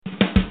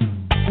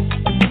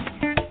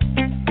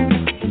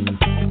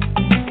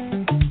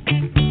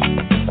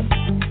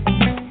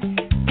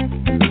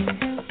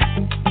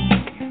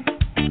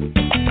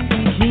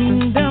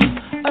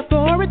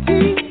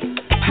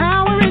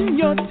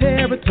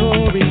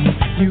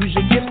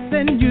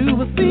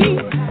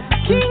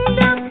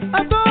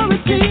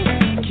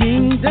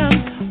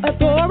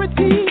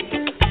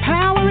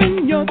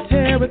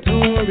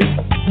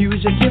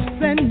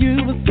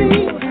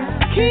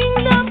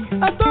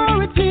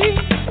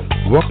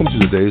Welcome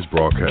to today's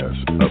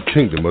broadcast of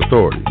Kingdom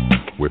Authority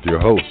with your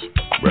host,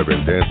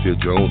 Reverend Dancia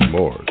Jones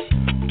Morris.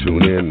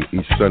 Tune in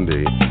each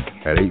Sunday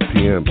at 8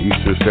 p.m.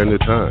 Eastern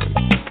Standard Time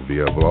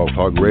via Blog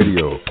Talk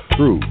Radio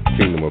through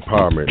Kingdom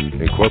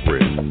Empowerment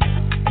Incorporated.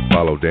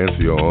 Follow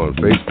Dancia on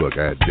Facebook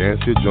at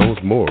Dancia Jones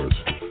Morris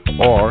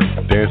or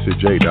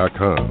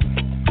DanciaJ.com.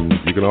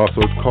 You can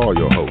also call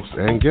your host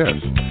and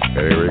guests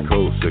at area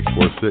code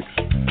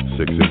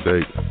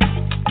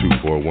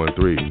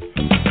 646-668-2413.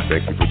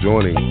 Thank you for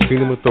joining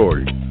Kingdom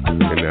Authority. And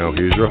now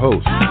here's your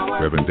host,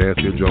 Reverend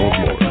Dancia Jones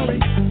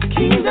Morris.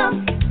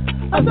 Kingdom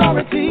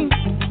Authority,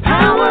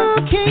 Power,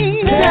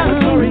 King,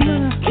 Territory,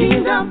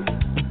 Kingdom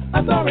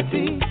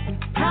Authority,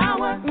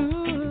 Power,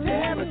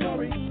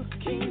 Territory,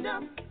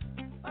 Kingdom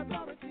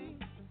Authority,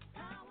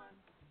 Power.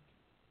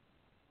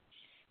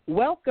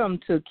 Welcome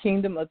to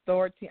Kingdom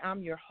Authority.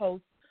 I'm your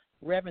host,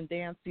 Reverend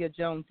Dancia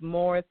Jones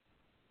Morris.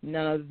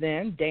 None other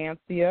than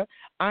Dancia.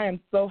 I am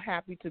so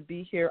happy to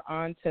be here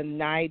on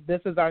tonight.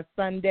 This is our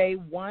Sunday,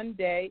 one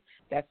day.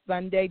 That's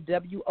Sunday,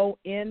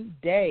 W-O-N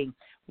day.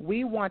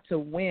 We want to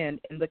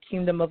win in the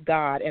kingdom of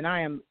God, and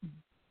I am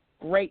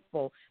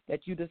grateful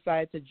that you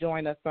decided to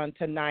join us on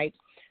tonight.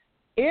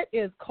 It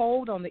is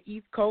cold on the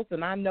East Coast,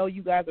 and I know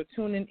you guys are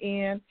tuning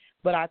in,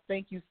 but I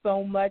thank you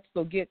so much.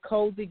 So get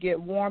cozy,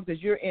 get warm,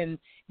 because you're in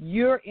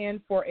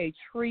for a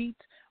treat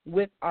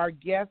with our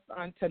guests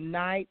on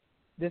tonight.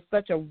 They're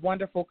such a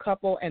wonderful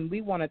couple, and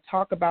we want to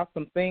talk about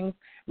some things.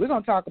 We're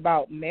going to talk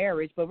about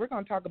marriage, but we're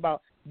going to talk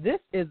about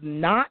this is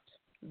not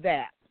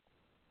that.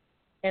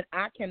 And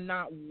I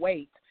cannot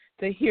wait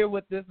to hear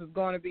what this is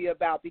going to be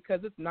about,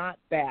 because it's not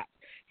that.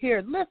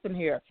 Here, listen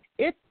here.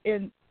 It's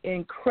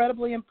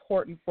incredibly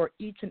important for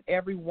each and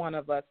every one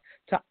of us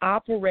to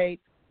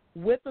operate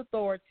with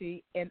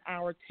authority in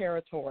our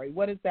territory.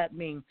 What does that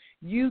mean?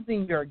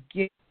 Using your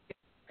gifts,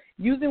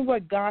 using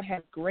what God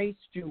has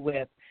graced you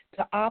with,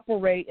 to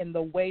operate in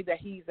the way that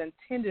he's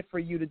intended for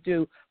you to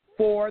do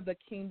for the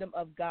kingdom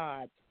of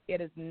God.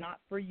 It is not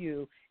for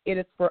you. It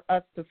is for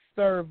us to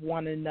serve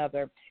one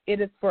another.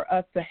 It is for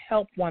us to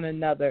help one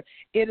another.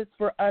 It is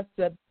for us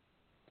to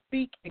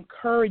speak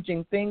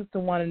encouraging things to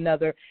one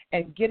another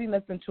and getting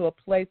us into a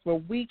place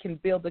where we can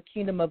build the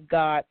kingdom of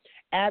God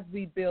as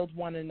we build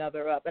one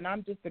another up. And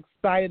I'm just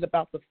excited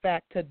about the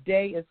fact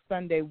today is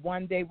Sunday.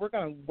 One day we're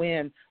going to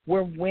win.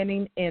 We're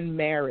winning in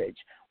marriage.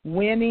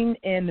 Winning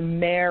in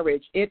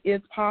marriage. It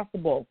is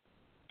possible.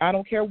 I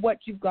don't care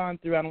what you've gone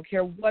through. I don't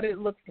care what it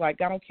looks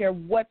like. I don't care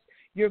what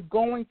you're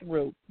going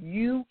through.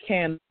 You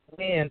can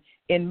win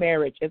in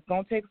marriage. It's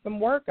going to take some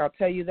work, I'll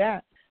tell you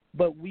that,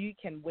 but we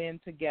can win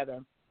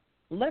together.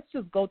 Let's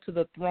just go to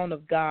the throne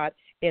of God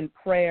in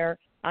prayer.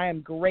 I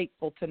am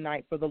grateful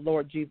tonight for the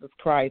Lord Jesus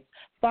Christ.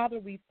 Father,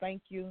 we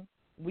thank you.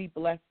 We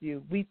bless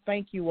you. We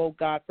thank you, oh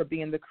God, for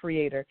being the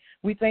creator.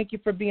 We thank you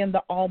for being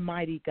the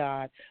almighty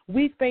God.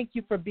 We thank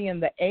you for being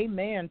the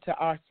amen to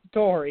our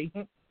story.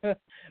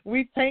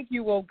 We thank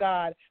you, oh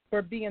God,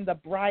 for being the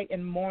bright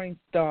and morning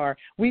star.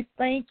 We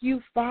thank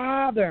you,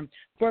 Father,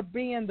 for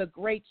being the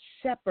great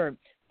shepherd.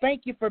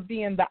 Thank you for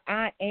being the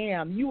I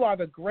am. You are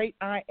the great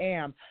I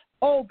am.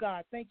 Oh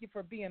God, thank you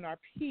for being our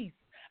peace,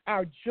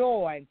 our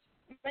joy.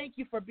 Thank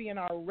you for being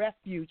our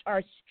refuge,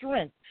 our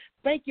strength.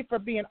 Thank you for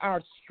being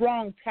our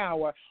strong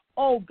tower.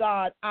 Oh,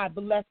 God, I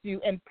bless you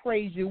and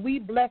praise you. We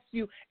bless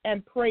you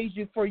and praise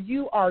you, for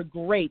you are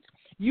great.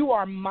 You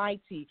are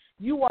mighty.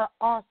 You are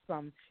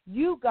awesome.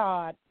 You,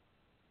 God,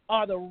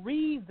 are the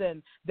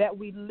reason that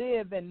we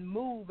live and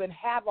move and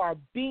have our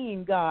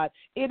being, God.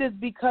 It is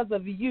because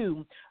of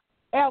you.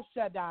 El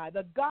Shaddai,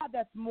 the God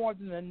that's more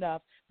than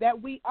enough,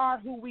 that we are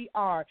who we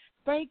are.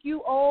 Thank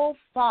you, oh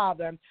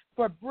Father,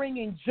 for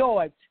bringing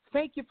joy.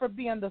 Thank you for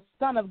being the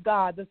Son of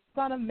God, the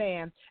Son of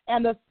Man,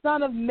 and the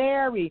Son of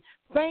Mary.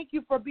 Thank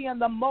you for being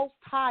the Most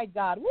High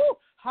God. Woo!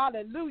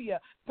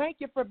 Hallelujah. Thank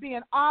you for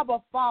being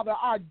Abba, Father,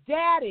 our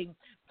Daddy.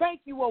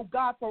 Thank you, oh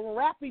God, for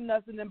wrapping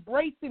us and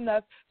embracing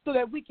us so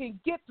that we can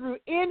get through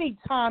any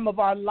time of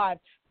our life.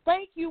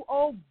 Thank you,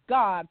 oh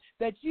God,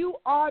 that you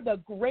are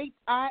the great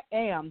I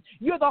am.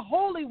 You're the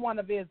Holy One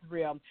of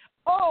Israel.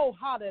 Oh,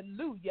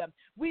 hallelujah.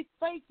 We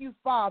thank you,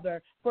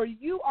 Father, for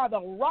you are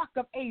the rock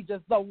of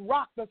ages, the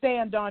rock that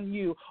stand on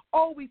you.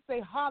 Oh, we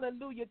say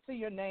hallelujah to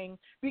your name,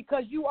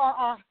 because you are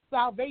our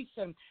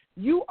salvation.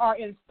 You are,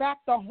 in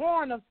fact, the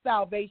horn of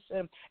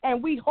salvation,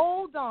 and we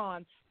hold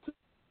on to the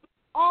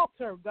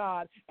altar,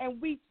 God, and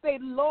we say,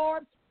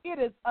 Lord, it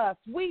is us.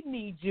 We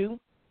need you.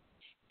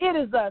 It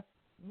is us.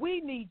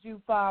 We need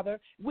you, Father.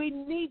 We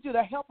need you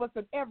to help us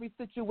in every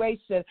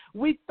situation.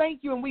 We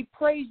thank you and we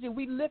praise you.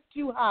 We lift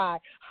you high.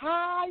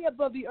 High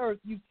above the earth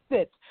you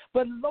sit.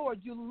 But, Lord,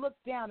 you look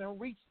down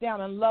and reach down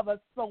and love us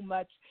so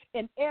much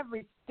in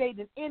every state,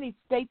 in any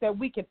state that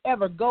we can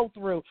ever go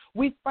through.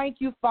 We thank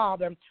you,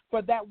 Father,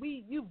 for that.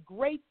 You've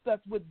graced us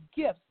with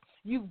gifts.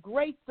 You've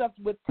graced us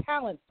with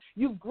talents.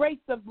 You've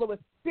graced us with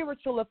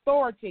spiritual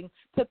authority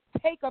to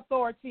take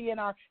authority in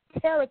our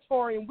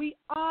territory. And we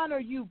honor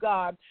you,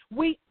 God.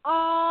 We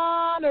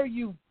honor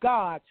you,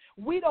 God.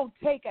 We don't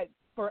take it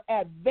for for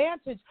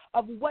advantage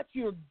of what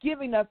you're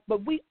giving us,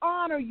 but we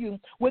honor you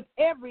with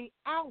every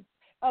ounce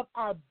of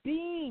our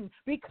being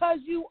because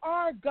you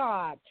are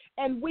God,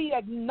 and we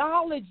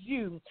acknowledge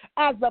you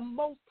as the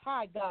Most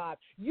High God.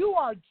 You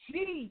are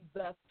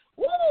Jesus.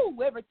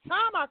 Woo! Every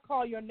time I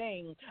call your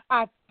name,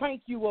 I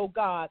thank you, oh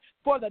God,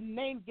 for the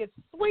name gets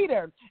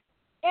sweeter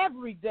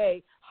every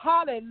day.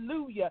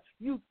 Hallelujah.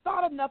 You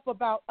thought enough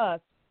about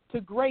us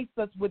to grace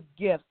us with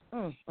gifts.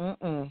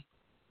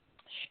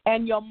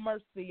 And your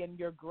mercy and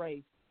your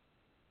grace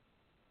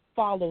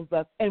follows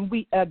us, and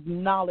we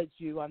acknowledge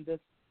you on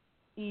this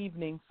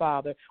evening,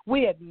 Father.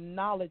 We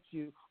acknowledge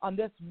you on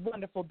this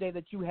wonderful day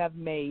that you have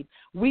made.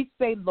 We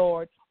say,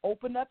 Lord,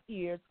 open up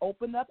ears,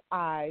 open up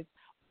eyes,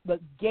 the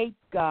gates,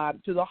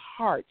 God, to the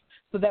heart,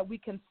 so that we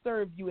can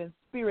serve you in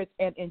spirit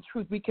and in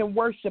truth. We can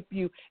worship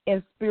you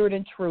in spirit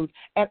and truth.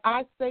 And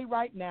I say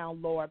right now,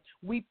 Lord,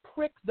 we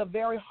prick the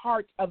very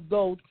heart of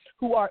those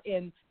who are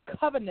in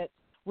covenant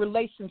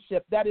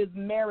relationship, that is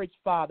marriage,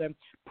 Father.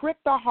 Prick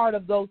the heart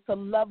of those to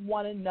love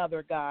one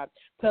another, God,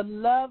 to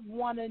love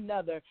one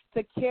another,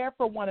 to care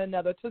for one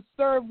another, to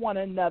serve one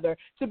another,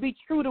 to be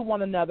true to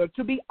one another,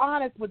 to be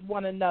honest with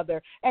one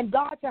another, and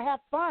God, to have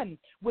fun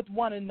with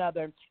one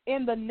another.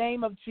 In the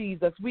name of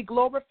Jesus, we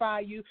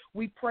glorify you,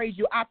 we praise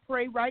you. I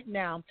pray right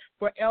now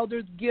for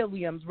Elders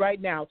Gilliams right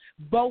now,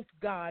 both,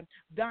 God,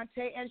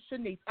 Dante and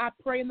Shanice. I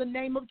pray in the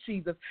name of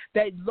Jesus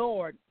that,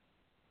 Lord,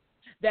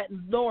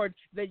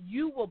 that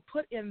you will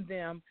put in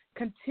them,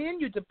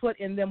 continue to put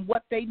in them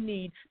what they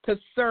need to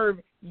serve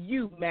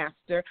you,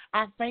 Master.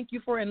 I thank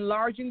you for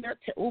enlarging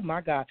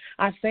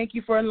I thank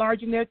you for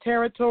enlarging their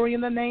territory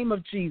in the name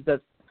of Jesus.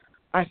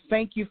 I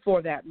thank you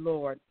for that,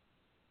 Lord.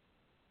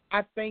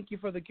 I thank you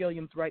for the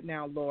Gilliams right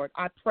now, Lord.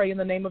 I pray in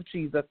the name of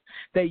Jesus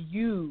that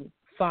you,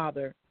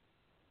 Father,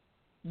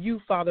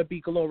 be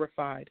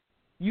glorified.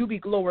 You be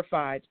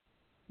glorified.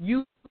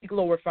 You be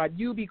glorified.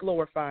 You be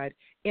glorified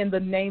in the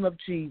name of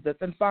Jesus.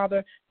 And,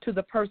 Father, to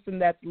the person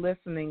that's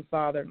listening,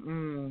 Father,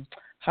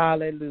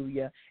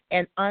 hallelujah,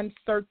 and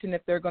uncertain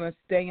if they're going to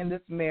stay in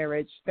this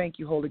marriage, thank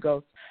you, Holy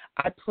Ghost.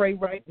 I pray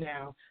right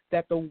now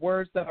that the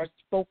words that are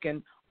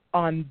spoken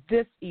on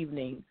this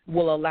evening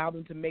will allow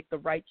them to make the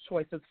right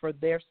choices for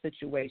their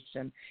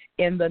situation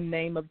in the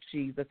name of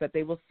Jesus, that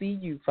they will see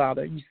you,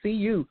 Father. You see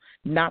you,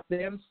 not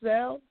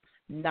themselves,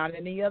 not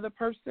any other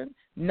person,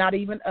 not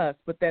even us,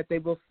 but that they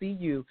will see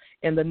you.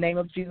 In the name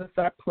of Jesus,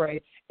 I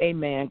pray.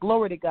 Amen.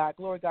 Glory to God.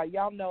 Glory to God.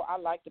 Y'all know I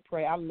like to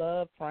pray. I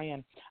love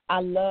praying.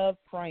 I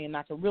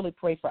can really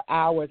pray for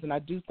hours, and I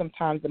do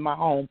sometimes in my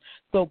home.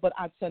 But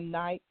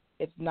tonight,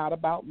 it's not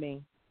about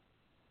me.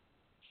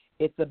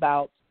 It's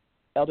about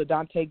Elder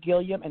Dante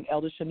Gilliam and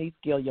Elder Shanice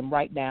Gilliam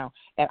right now.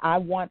 And I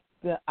want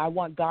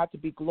God to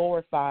be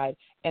glorified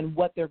in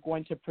what they're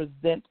going to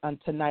present on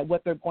tonight,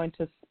 what they're going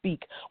to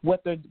speak,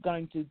 what they're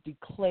going to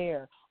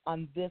declare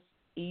on this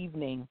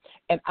evening.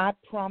 And I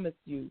promise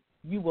you,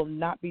 you will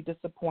not be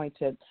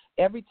disappointed.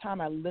 Every time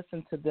I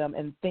listen to them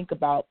and think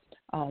about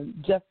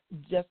just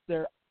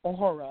their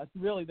aura,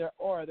 really their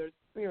aura, their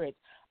spirit,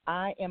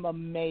 I am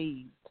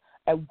amazed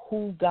at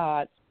who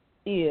God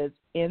is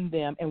in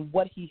them and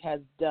what he has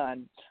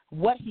done,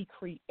 what he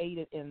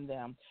created in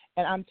them.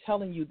 And I'm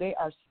telling you, they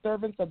are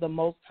servants of the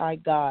Most High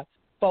God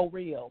for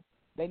real.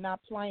 They're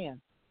not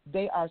playing.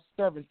 They are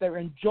servants. They're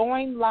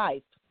enjoying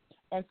life.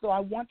 And so I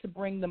want to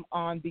bring them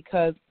on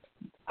because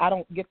I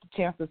don't get the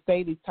chance to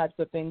say these types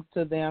of things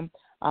to them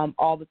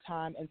all the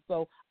time. And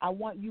so I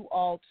want you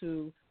all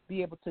to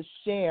be able to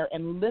share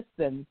and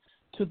listen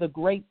to the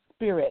great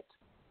spirit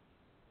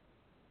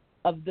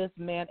of this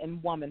man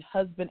and woman,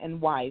 husband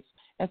and wife.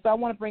 And so I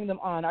want to bring them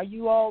on. Are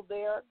you all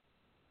there?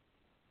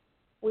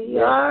 We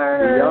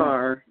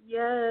are.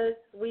 Yes,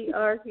 we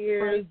are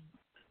here.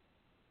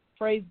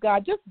 Praise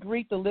God. Just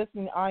greet the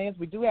listening audience.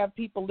 We do have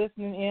people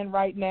listening in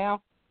right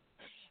now.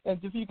 And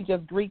if you can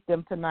just greet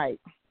them tonight.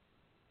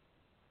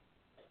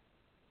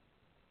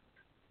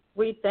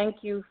 We thank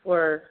you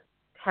for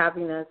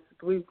having us.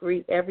 We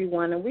greet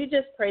everyone. And we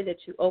just pray that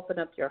you open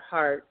up your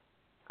heart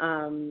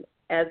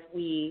as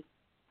we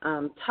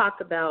talk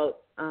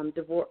about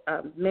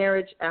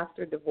marriage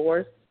after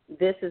divorce.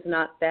 This is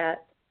not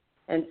that.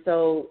 And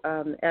so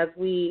as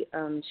we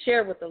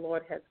share what the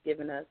Lord has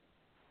given us,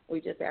 we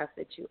just ask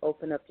that you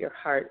open up your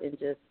heart and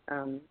just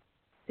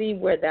see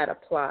where that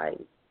applies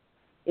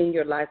in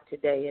your life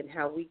today and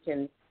how we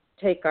can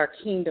take our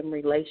kingdom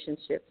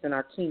relationships and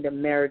our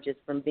kingdom marriages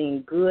from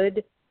being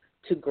good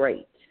to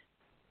great.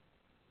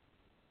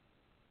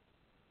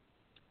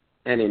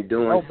 And in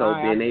doing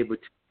being able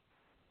to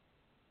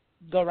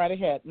go right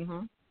ahead.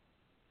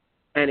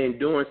 And in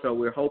doing so,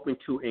 we're hoping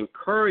to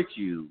encourage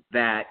you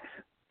that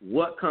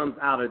what comes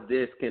out of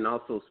this can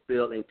also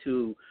spill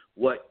into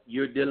what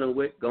you're dealing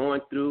with,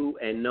 going through,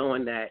 and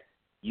knowing that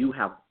you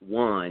have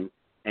won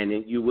and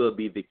then you will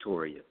be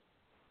victorious.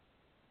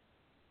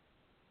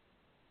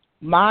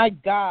 My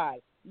God.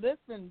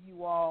 Listen,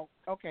 you all.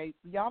 Okay,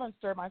 y'all done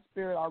stirred my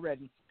spirit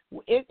already.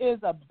 It is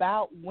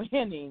about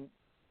winning,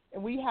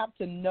 and we have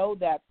to know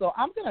that. So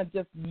I'm going to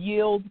just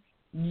yield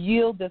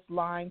this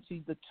line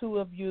to the two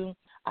of you.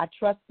 I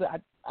trust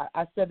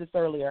I said this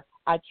earlier.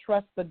 I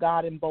trust the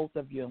God in both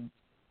of you.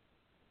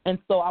 And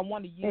so I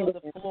want to yield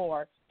the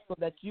floor so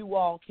that you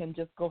all can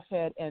just go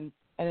ahead and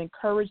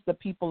encourage the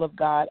people of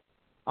God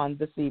on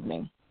this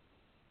evening.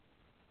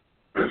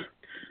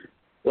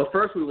 Well,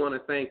 first we want to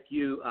thank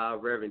you,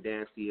 Reverend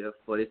Dancia,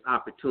 for this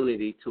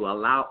opportunity to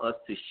allow us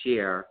to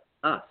share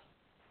us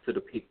to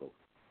the people.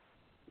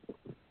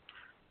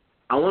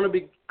 I want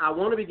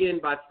to begin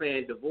by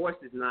saying divorce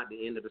is not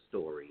the end of the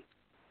story,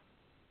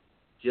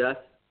 just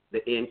the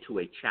end to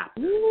a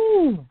chapter.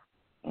 Ooh.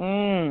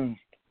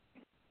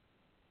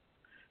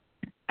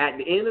 At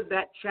the end of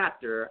that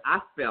chapter,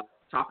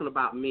 talking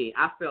about me,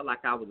 I felt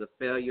like I was a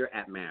failure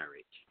at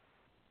marriage.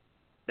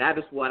 That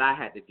is what I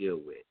had to deal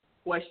with.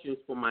 Questions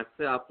for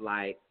myself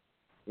like,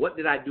 what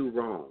did I do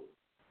wrong?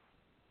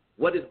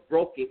 What is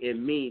broken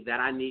in me that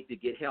I need to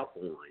get help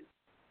on?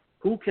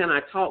 Who can I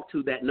talk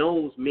to that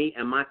knows me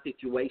and my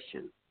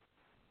situation?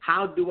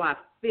 How do I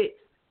fix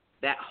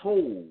that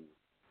hole,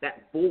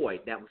 that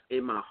void that was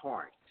in my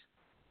heart?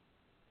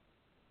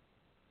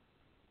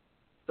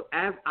 So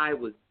as I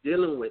was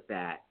dealing with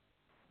that,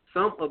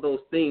 some of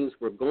those things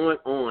were going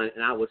on,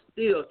 and I was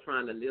still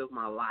trying to live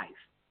my life,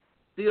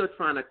 still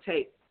trying to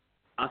take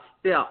a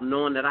step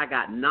knowing that I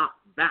got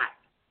knocked back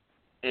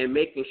and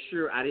making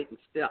sure I didn't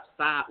step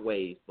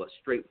sideways but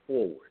straight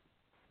forward.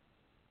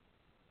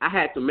 I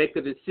had to make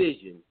a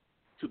decision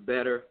to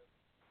better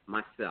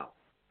myself.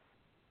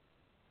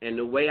 And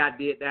the way I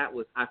did that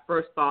was I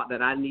first thought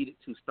that I needed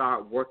to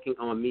start working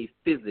on me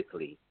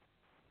physically.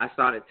 I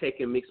started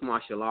taking mixed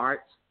martial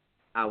arts.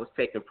 I was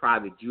taking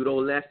private judo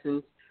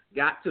lessons.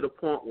 Got to the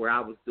point where I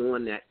was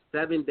doing that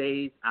 7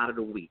 days out of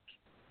the week.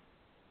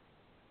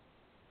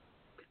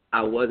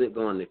 I wasn't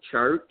going to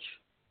church.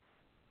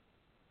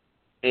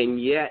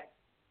 And yet,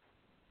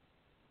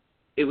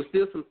 it was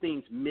still some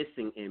things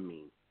missing in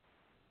me.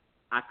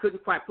 I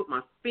couldn't quite put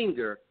my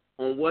finger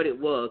on what it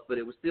was, but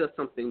it was still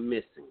something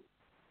missing.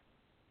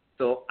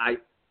 So I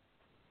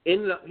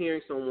ended up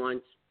hearing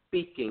someone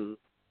speaking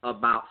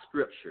about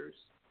scriptures.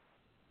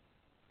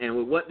 And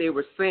with what they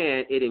were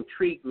saying, it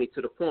intrigued me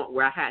to the point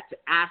where I had to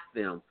ask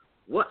them,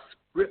 what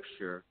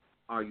scripture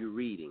are you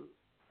reading?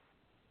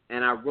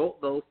 And I wrote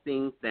those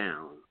things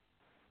down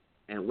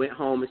and went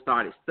home and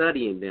started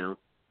studying them.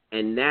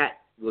 And that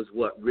was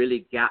what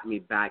really got me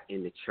back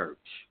in the church.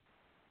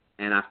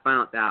 And I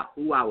found out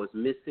who I was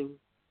missing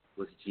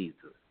was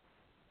Jesus.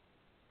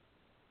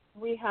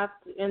 We have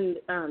to,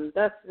 and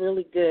that's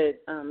really good,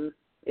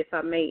 if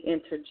I may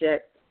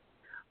interject.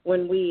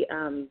 When we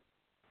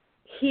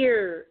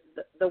hear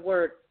the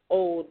word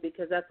old,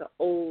 because that's an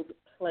old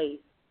place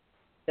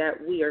that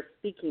we are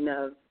speaking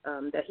of,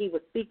 that he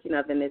was speaking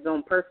of in his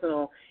own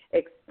personal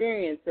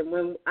experience. And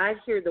when I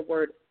hear the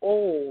word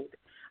old,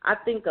 I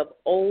think of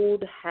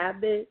old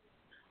habits,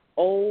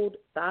 old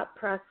thought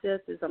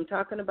processes. I'm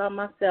talking about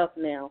myself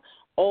now.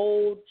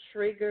 Old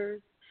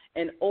triggers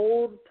and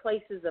old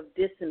places of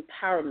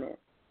disempowerment.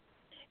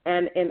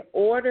 And in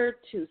order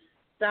to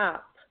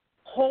stop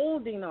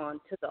holding on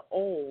to the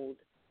old,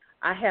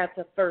 I had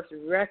to first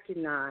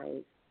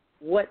recognize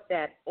what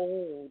that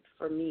old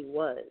for me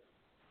was.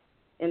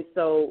 And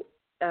so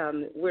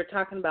we're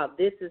talking about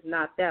this is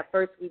not that.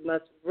 First, we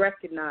must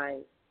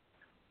recognize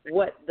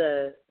what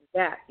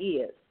that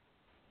is.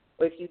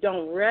 If you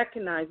don't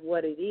recognize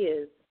what it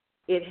is,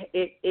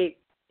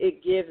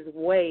 it gives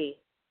way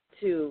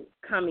to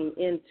coming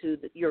into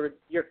your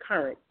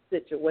current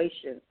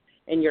situation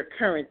and your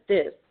current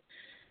this.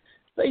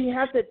 So you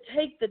have to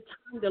take the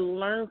time to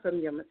learn from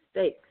your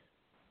mistakes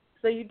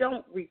so you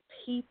don't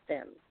repeat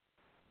them.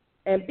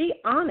 And be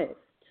honest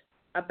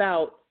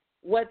about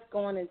what's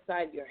going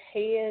inside your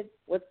head,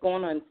 what's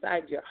going on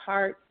inside your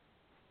heart.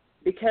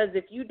 Because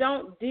if you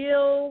don't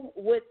deal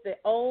with the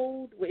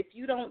old, if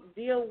you don't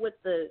deal with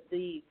the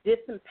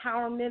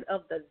disempowerment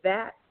of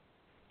that,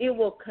 it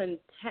will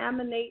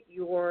contaminate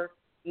your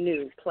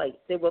new place.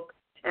 It will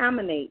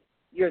contaminate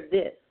your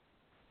this.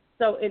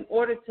 So in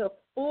order to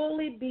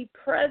fully be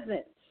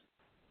present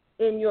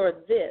in your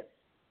this,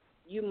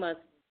 you must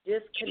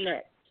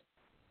disconnect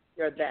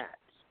your that.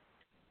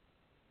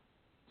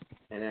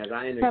 And as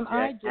I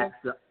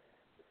interject,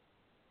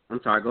 I'm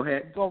sorry, go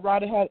ahead. Go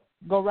right ahead.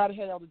 Go right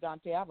ahead, Elder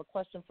Dante. I have a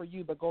question for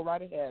you, but go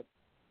right ahead.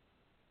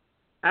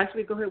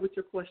 Actually, go ahead with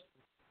your question.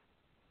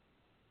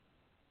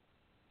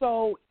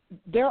 So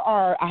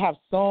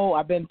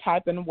I've been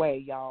typing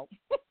away, y'all,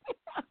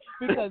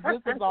 because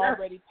this is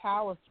already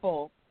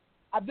powerful.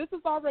 This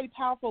is already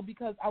powerful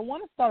because I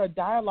want to start a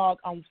dialogue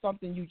on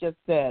something you just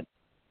said.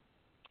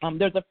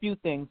 There's a few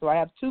things. So I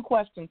have two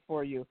questions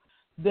for you.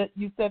 That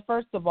you said,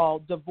 first of all,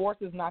 divorce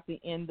is not the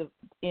end.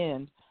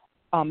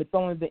 It's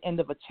only the end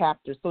of a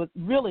chapter. So it's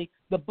really,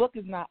 the book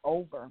is not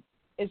over.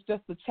 It's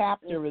just the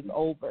chapter is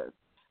over.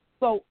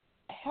 So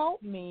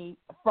help me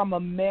from a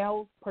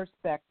male's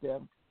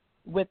perspective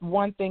with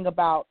one thing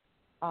about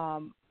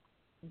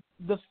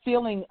the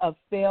feeling of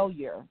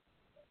failure.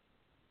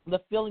 The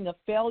feeling of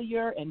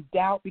failure and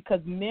doubt,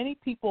 because many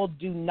people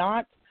do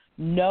not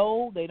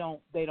know, they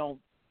don't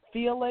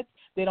feel it,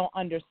 they don't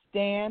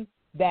understand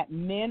that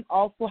men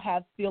also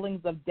have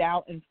feelings of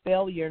doubt and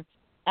failure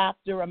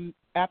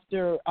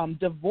after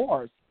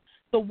divorce.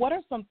 So what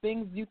are some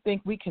things you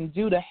think we can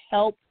do to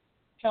help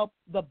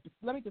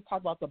let me just talk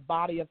about the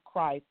body of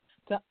Christ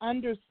to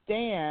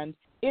understand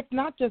it's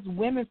not just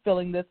women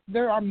feeling this,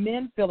 there are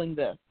men feeling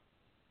this.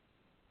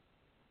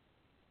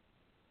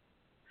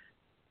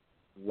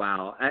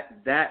 Wow,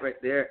 that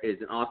right there is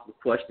an awesome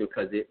question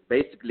because it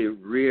basically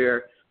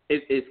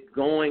it's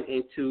going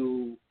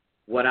into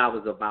what I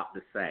was about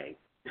to say.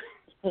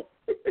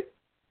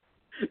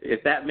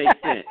 If that makes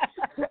sense.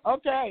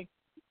 Okay.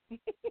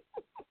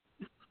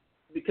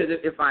 Because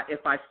if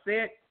I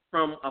said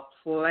from a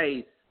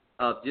place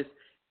of just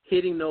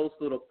hitting those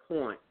little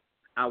points,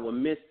 I will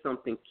miss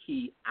something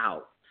key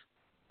out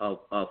of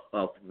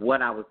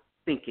what I was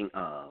thinking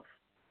of.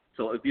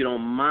 So if you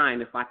don't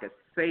mind, if I could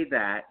say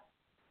that,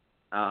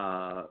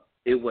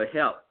 it would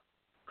help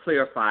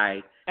clarify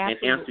and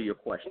answer your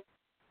question.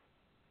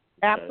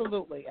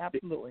 Absolutely.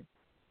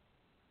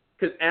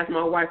 Because as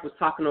my wife was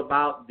talking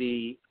about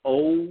the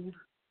old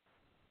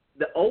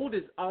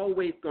is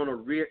always going to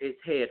rear its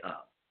head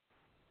up.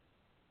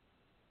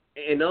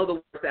 In other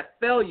words, that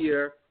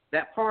failure,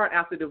 that part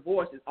after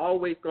divorce is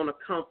always going to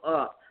come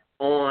up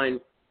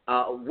on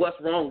what's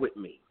wrong with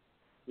me.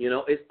 You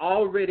know, it's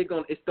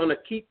going to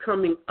keep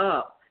coming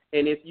up,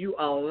 and if you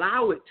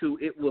allow it to,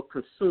 it will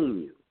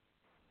consume you.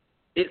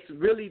 It's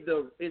really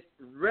it's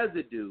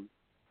residue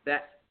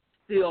that's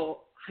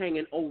still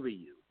hanging over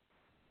you,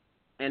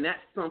 and that's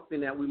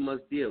something that we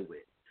must deal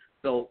with.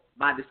 So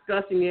by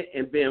discussing it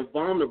and being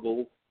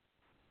vulnerable,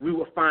 we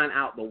will find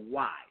out the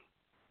why.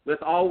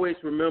 Let's always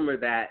remember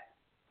that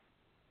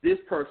this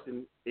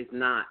person is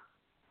not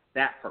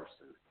that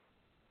person.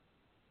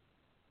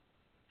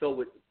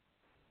 So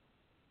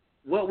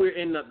what we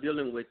end up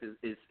dealing with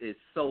is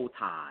soul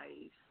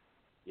ties,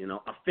 you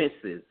know,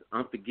 offenses,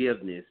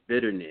 unforgiveness,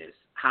 bitterness,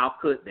 how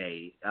could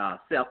they,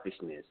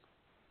 selfishness,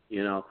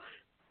 you know,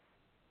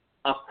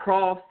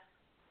 across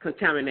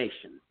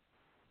contamination.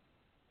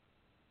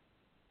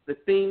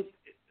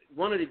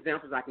 One of the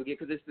examples I can give,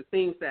 because it's the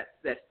things that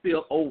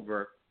spill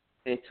over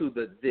into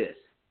this,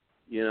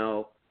 you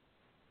know.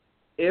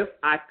 If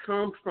I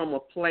come from a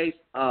place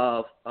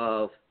of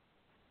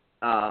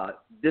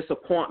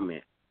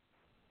disappointment,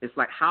 it's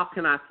like, how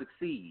can I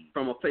succeed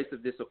from a place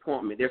of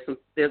disappointment?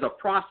 There's a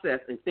process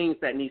and things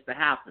that needs to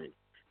happen,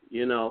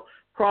 you know.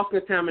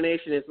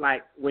 Cross-contamination is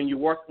like when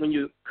you're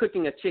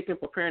cooking a chicken,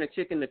 preparing a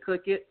chicken to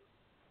cook it.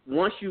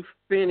 Once you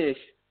finish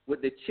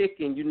with the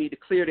chicken, you need to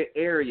clear the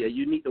area.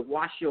 You need to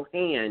wash your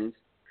hands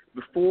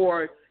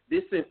before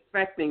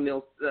disinfecting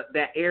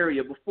that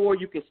area before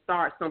you can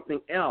start something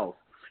else.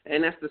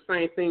 And that's the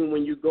same thing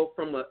when you go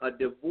from a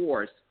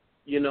divorce,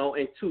 you know,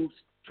 into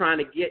trying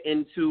to get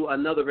into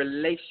another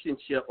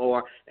relationship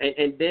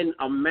and then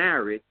a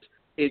marriage.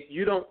 If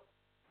you don't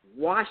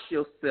wash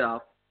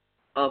yourself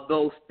of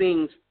those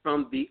things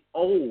from the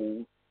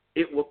old,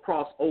 it will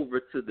cross over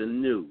to the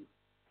new.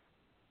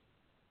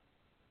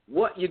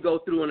 What you go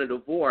through in a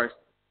divorce,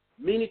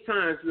 many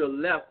times you're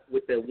left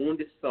with a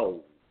wounded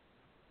soul,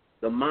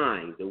 the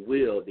mind, the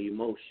will, the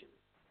emotion.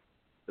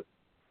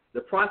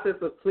 The process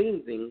of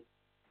cleansing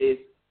is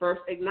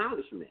first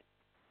acknowledgement.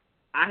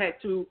 I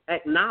had to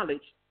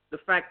acknowledge the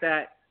fact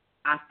that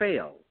I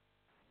failed.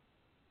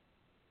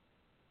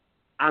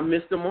 I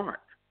missed the mark.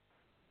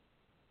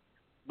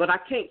 But I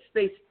can't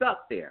stay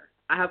stuck there.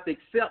 I have to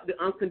accept the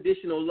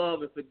unconditional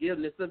love and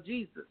forgiveness of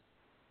Jesus.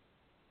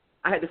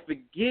 I had to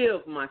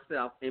forgive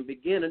myself and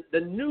begin the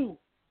new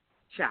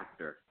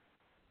chapter.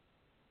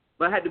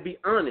 But I had to be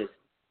honest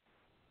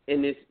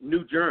in this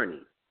new journey.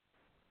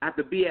 I have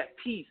to be at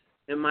peace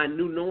in my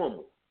new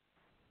normal.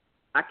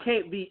 I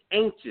can't be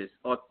anxious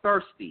or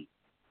thirsty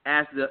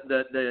as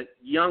the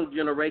young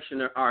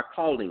generation are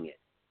calling it,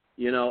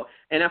 you know.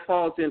 And that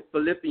falls in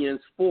Philippians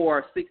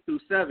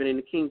 4:6-7 in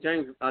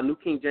the New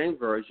King James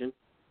Version.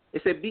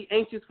 It said, be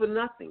anxious for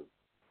nothing,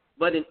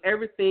 but in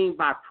everything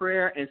by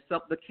prayer and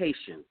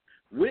supplication,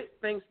 with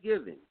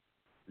thanksgiving,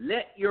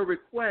 let your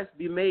requests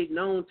be made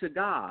known to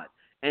God,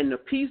 and the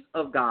peace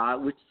of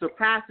God, which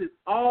surpasses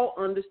all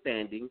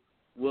understanding,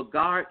 will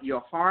guard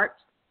your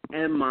hearts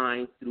and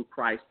mind through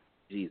Christ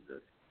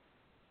Jesus.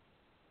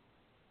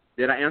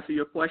 Did I answer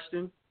your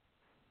question?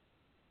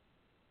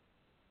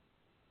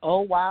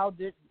 Oh, wow,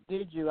 did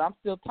you? I'm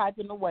still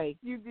typing away.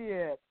 You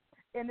did.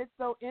 And it's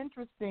so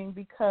interesting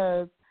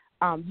because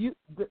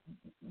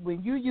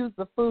when you use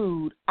the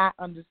food, I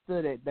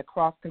understood it, the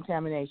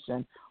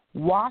cross-contamination.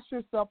 Wash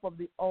yourself of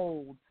the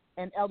old.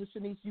 And Elder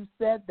Shanice, you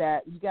said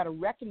that you got to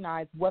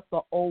recognize what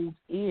the old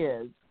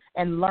is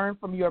and learn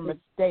from your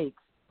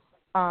mistakes.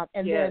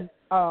 And yes. Then,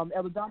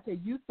 Elder Dante,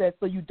 you said,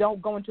 so you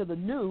don't go into the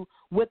new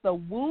with a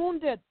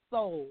wounded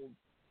soul.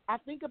 I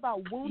think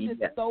about wounded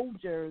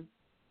soldiers.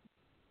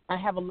 I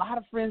have a lot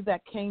of friends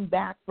that came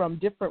back from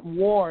different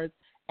wars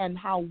and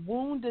how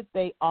wounded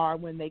they are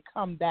when they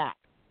come back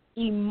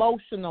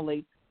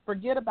emotionally.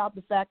 Forget about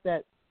the fact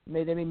that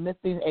they may be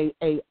missing a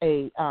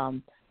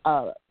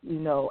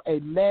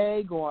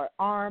leg or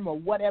arm or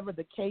whatever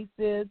the case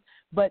is,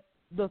 but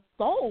the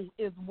soul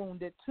is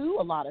wounded too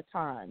a lot of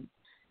times.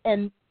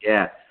 And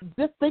Yes.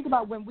 just think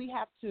about when they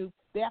have to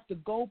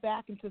go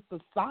back into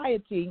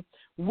society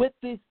with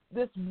this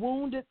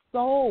wounded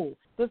soul,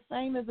 the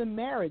same as in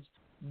marriage.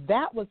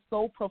 That was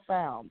so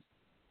profound.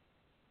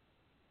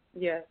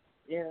 Yes,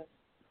 yes.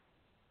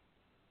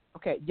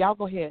 Okay, y'all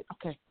go ahead.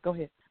 Okay, go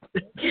ahead.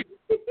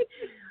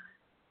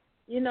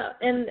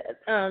 And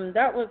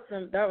that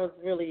was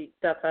really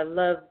stuff. I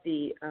love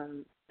the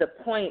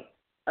point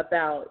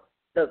about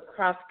the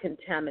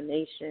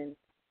cross-contamination.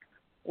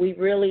 We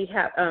really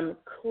have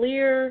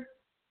clear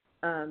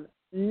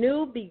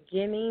new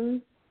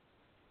beginnings.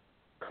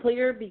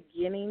 Clear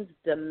beginnings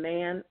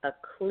demand a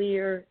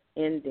clear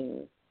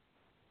ending.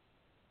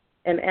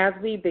 And as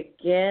we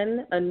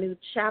begin a new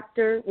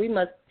chapter, we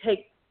must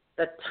take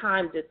the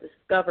time to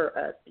discover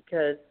us,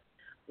 because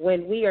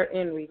when we are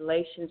in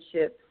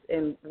relationships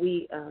and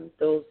we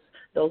those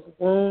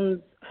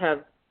wounds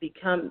have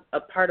become a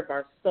part of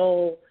our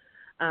soul,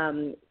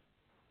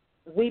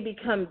 we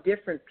become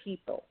different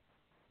people.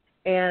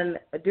 And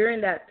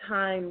during that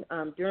time,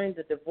 during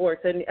the divorce,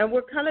 and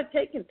we're kind of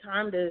taking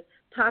time to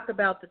talk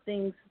about the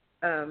things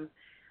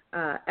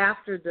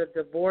after the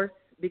divorce,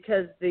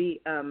 because there's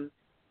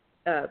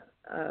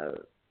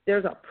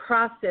a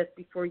process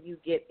before you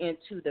get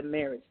into the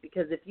marriage.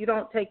 Because if you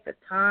don't take the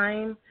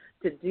time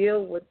to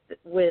deal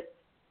with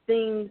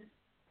things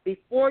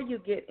before you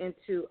get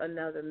into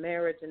another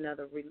marriage,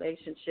 another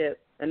relationship,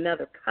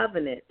 another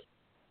covenant,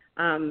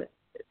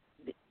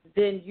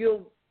 then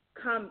you'll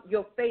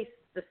face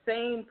the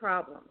same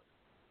problems.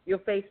 You'll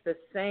face a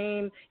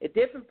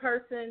different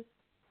person,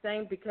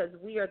 same, because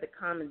we are the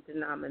common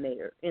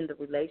denominator in the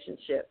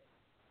relationship.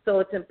 So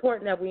it's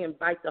important that we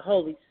invite the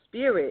Holy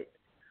Spirit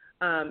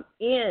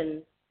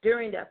in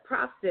during that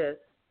process.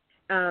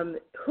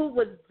 Who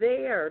was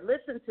there?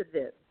 Listen to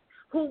this.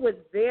 Who was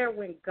there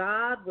when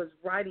God was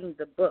writing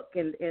the book?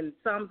 In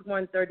Psalms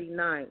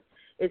 139,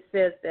 it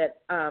says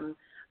that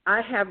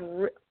I have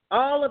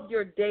all of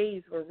your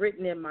days were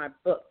written in my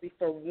book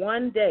before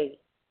one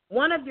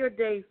of your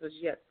days was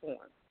yet formed.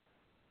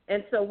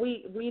 And so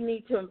we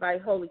need to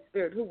invite Holy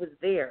Spirit, who was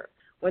there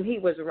when he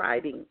was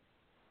writing,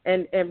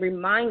 and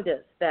remind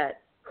us of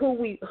who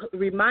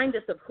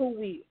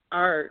we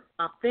are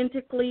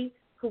authentically,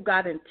 who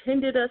God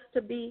intended us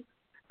to be,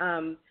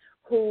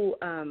 who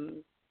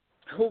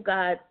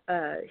God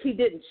he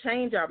didn't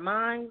change our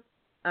minds.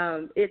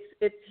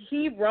 It's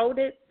he wrote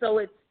it, so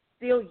it's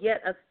still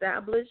yet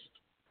established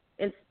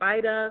in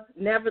spite of,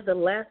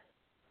 nevertheless,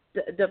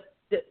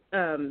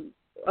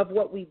 of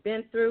what we've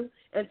been through.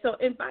 And so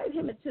invite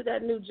him into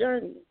that new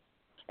journey,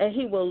 and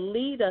he will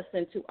lead us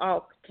into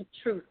all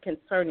truth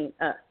concerning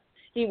us.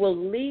 He will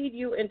lead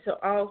you into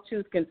all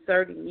truth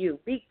concerning you.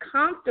 Be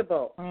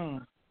comfortable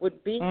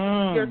with being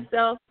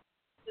yourself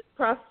in this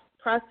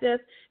process.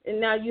 And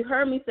now you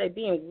heard me say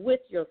being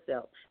with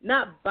yourself,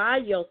 not by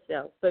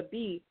yourself, but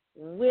be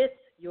with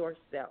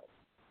yourself.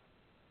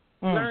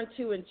 Learn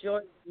to enjoy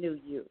the new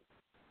you.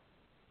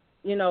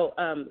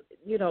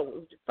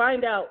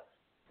 Find out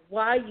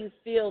why you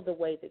feel the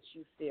way that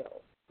you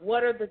feel.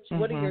 What are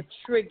your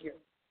triggers,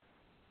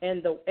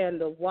 and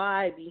the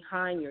why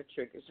behind your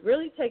triggers.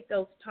 Really take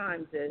those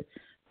times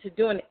to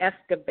do an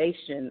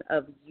excavation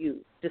of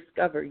you,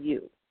 discover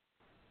you.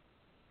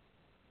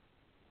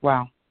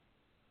 Wow.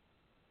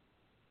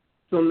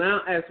 So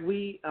now, as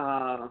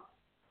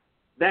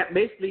that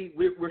basically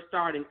we're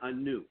starting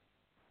anew.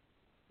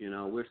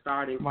 We're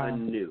starting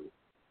anew,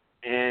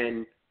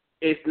 and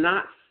it's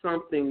not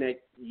something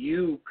that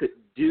you could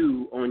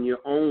do on your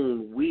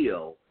own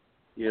will,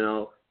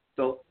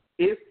 So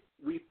if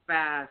we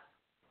fast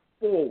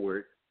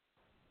forward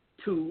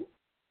to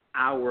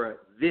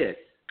this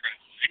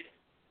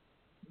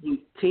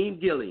Team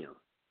Gilliam,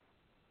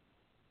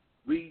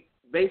 we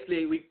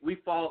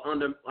fall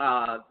under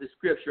the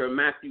scripture of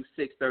Matthew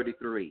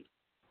 6:33.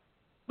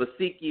 But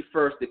seek ye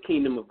first the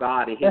kingdom of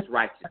God and his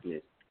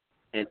righteousness,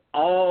 and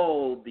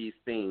all these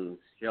things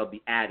shall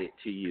be added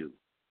to you.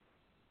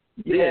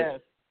 Yes.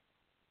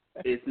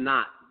 This is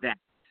not that.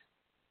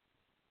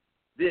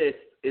 This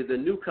is a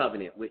new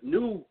covenant with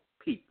new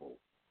people.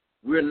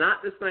 We're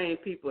not the same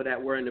people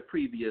that were in the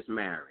previous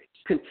marriage.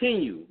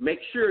 Continue.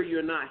 Make sure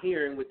you're not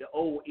hearing with the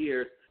old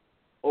ears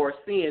or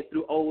seeing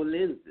through old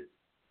lenses.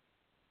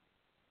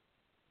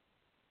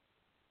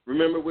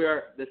 Remember,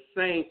 we're the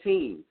same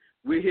team.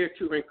 We're here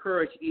to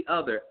encourage each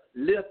other,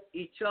 lift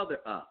each other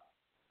up.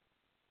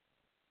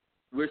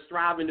 We're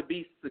striving to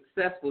be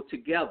successful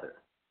together.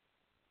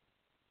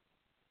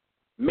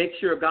 Make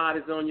sure God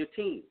is on your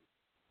team.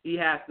 He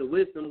has the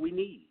wisdom we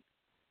need.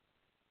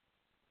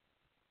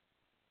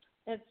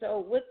 And so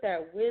with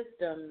that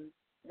wisdom,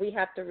 we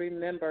have to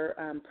remember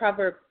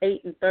Proverbs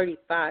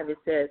 8:35. It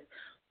says,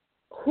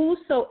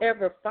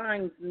 whosoever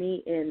finds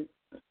me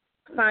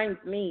finds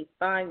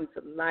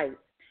life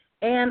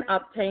and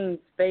obtains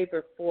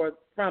favor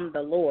from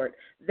the Lord.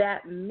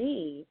 That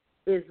me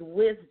is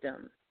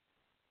wisdom.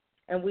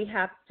 And we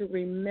have to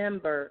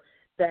remember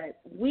that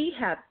we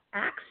have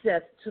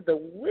access to the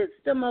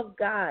wisdom of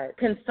God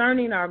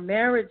concerning our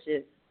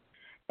marriages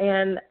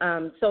And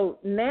so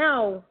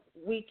now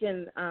we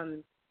can,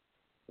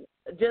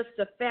 just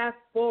to fast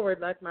forward,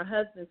 like my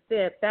husband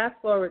said, fast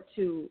forward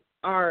to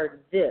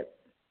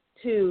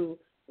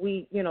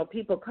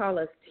people call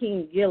us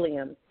Team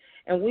Gilliam.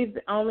 And we've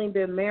only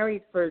been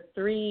married for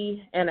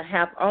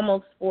 3.5,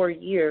 almost 4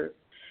 years.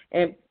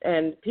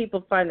 And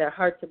people find that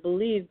hard to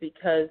believe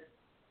because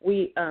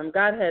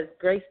God has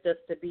graced us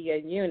to be a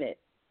unit.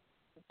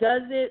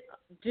 Does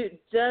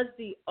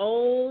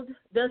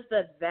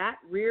that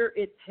rear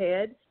its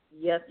head?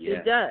 Yes,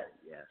 it does.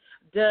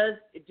 Yes.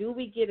 Do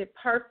we get it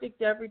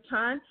perfect every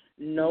time?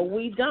 No,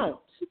 we don't.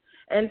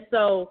 And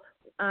so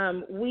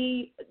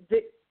we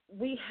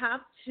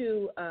have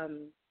to,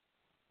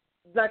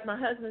 like my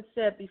husband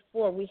said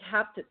before, we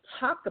have to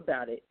talk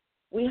about it.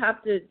 We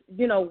have to,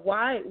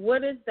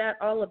 what is that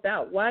all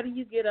about? Why do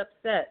you get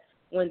upset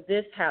when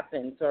this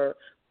happens? Or,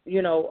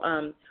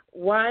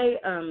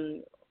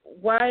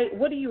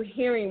 what are you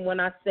hearing when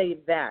I say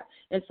that?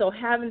 And so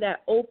having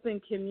that open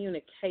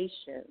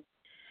communication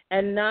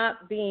and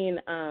not being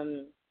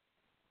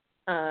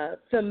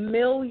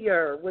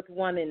familiar with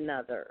one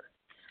another.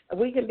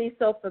 We can be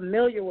so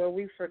familiar where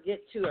we forget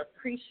to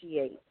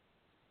appreciate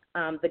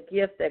the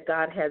gift that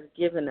God has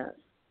given us.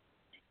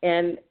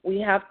 And we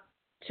have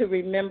to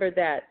remember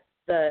that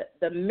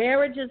the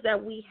marriages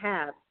that we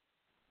have,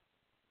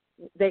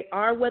 they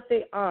are what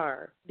they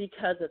are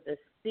because of the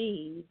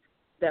seeds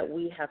that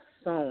we have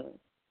sown.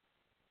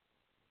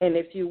 And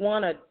if you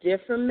want a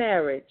different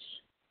marriage,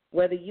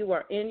 whether you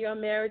are in your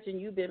marriage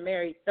and you've been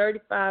married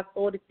 35,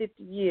 40,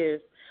 50 years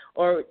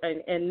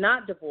and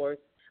not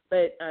divorced,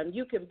 but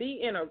you can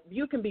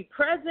be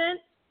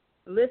present.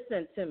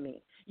 Listen to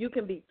me. You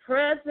can be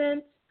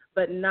present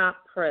but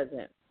not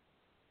present.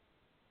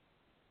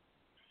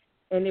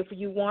 And if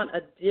you want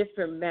a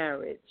different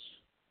marriage,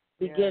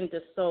 begin to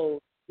sow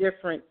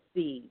different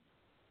seeds.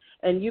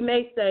 And you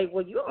may say,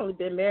 well, you only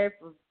been married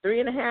for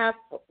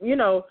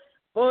 3.5,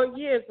 4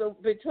 years. So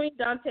between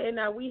Dante and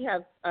I, we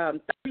have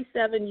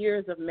 37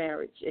 years of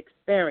marriage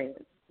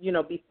experience,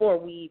 before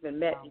we even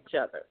met each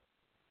other.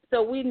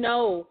 So we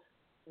know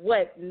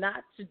what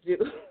not to do.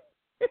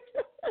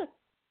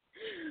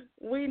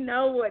 We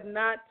know what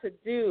not to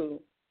do.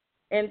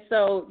 And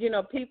so,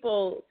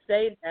 people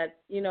say that,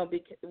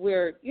 because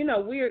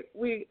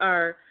we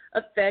are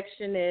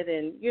affectionate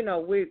and,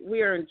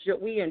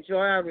 we enjoy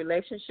our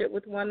relationship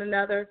with one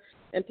another.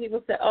 And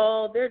people say,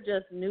 oh, they're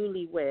just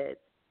newlyweds.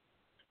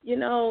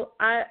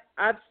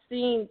 I've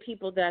seen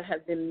people that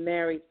have been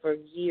married for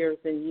years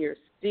and years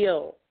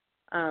still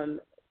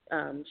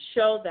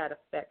show that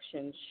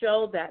affection,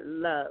 show that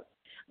love.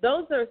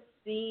 Those are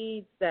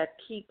seeds that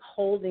keep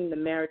holding the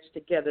marriage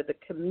together, the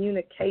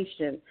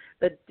communication,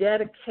 the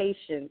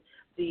dedication,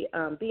 the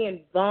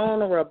being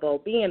vulnerable,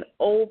 being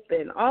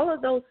open, all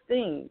of those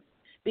things.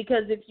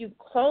 Because if you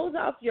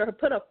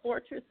put a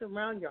fortress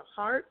around your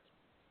heart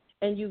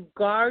and you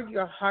guard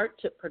your heart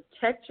to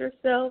protect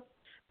yourself,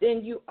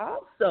 then you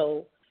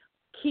also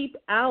keep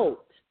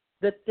out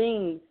the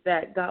things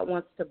that God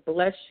wants to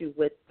bless you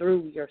with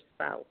through your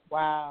spouse.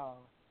 Wow.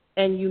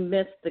 And you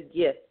miss the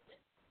gift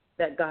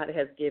that God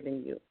has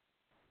given you.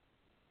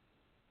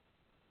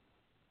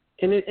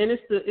 And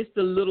it's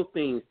the little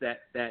things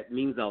that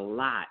means a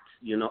lot,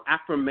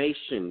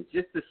 affirmation,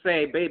 just to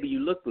say, baby, you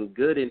looking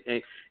good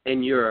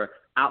in your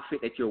outfit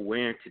that you're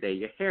wearing today.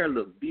 Your hair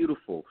looks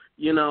beautiful,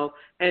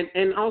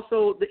 and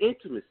also the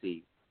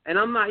intimacy. And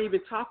I'm not even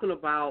talking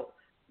about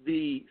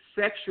the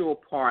sexual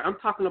part. I'm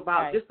talking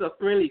about just a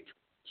friendly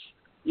touch,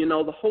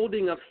 the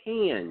holding of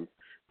hands.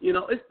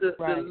 It's the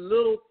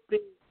little thing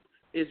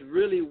is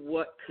really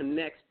what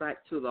connects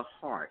back to the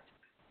heart.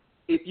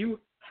 If you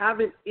have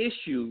an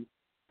issue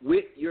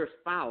with your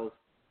spouse,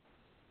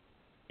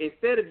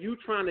 instead of you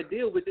trying to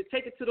deal with it,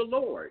 take it to the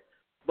Lord.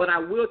 But I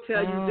will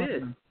tell you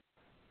this.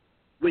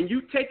 When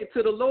you take it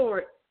to the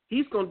Lord,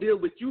 he's going to deal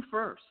with you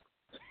first.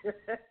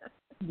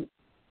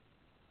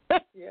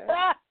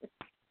 Yeah.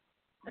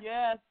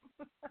 Yes.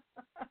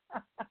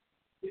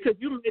 Because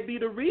you may be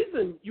the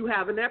reason you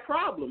having that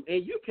problem,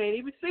 and you can't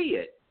even see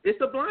it.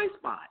 It's a blind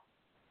spot.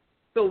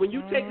 So when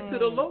you take it to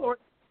the Lord,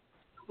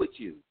 with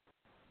you.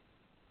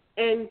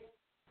 And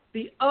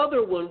the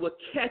other one will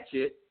catch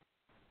it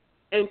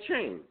and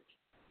change.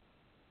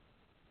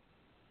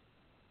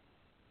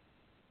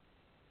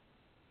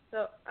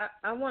 So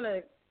I want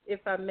to, if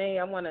I may,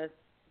 I want to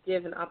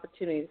give an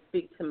opportunity to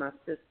speak to my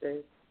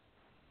sisters.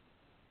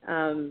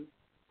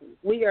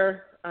 We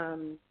are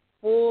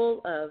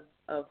full of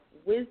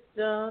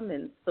wisdom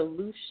and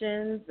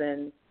solutions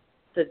and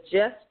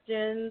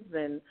suggestions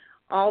and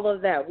all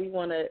of that.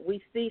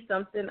 We see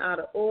something out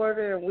of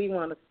order and we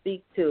want to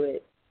speak to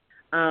it.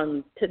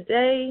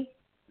 Today,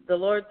 the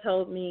Lord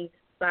told me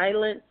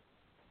silence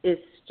is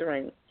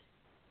strength.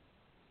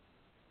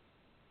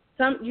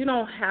 You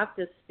don't have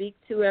to speak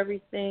to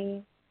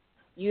everything.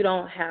 You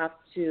don't have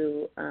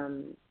to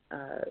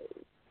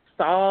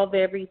solve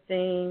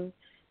everything.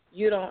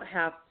 You don't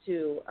have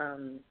to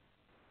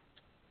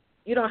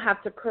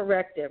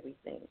correct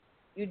everything.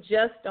 You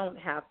just don't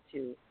have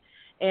to.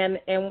 And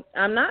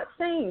I'm not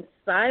saying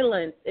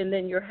silence and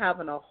then you're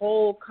having a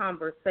whole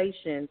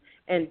conversation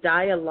and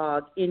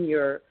dialogue in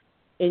your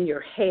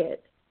head,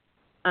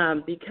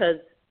 because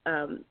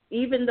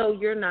even though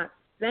you're not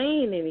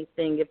saying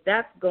anything, if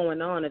that's going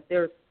on, if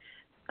there's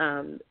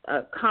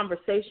a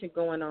conversation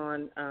going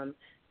on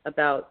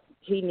about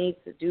he needs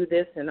to do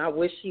this and I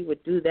wish he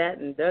would do that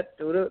and that,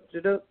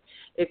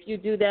 if you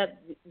do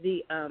that,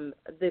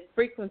 the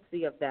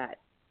frequency of that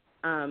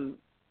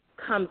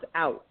comes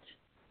out,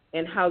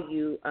 and how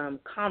you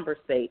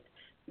conversate,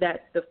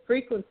 that the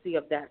frequency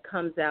of that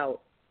comes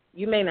out.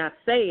 You may not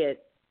say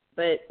it,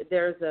 but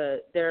there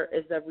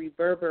is a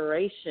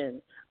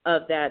reverberation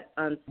of that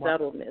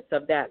unsettledness,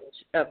 of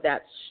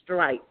that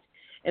strife.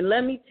 And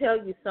let me tell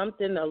you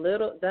something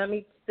let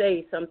me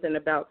say something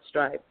about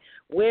strife.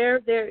 Where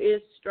there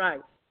is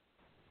strife,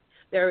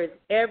 there is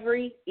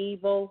every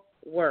evil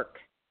work.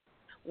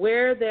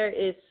 Where there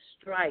is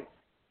strife,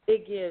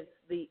 it gives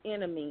the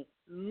enemy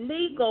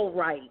legal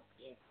right.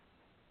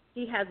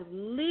 He has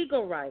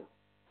legal right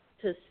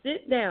to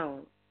sit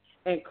down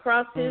and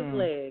cross his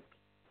leg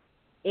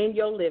in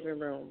your living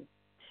room,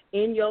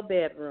 in your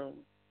bedroom.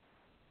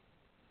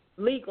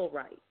 Legal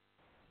right.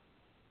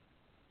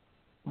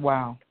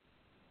 Wow.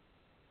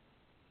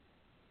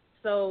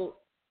 So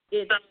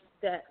it's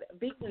that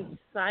being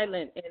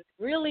silent and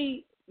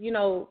really,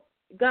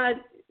 God,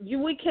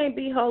 we can't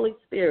be Holy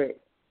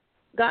Spirit.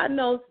 God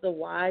knows the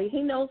why.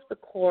 He knows the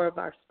core of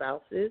our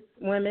spouses,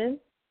 women.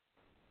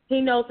 He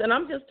knows, and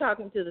I'm just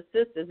talking to the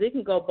sisters. It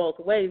can go both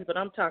ways, but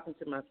I'm talking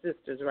to my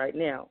sisters right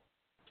now.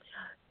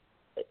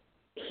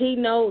 He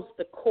knows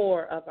the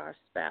core of our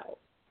spouse.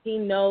 He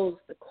knows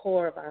the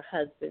core of our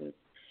husbands.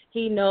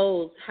 He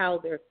knows how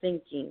they're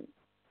thinking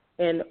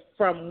and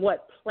from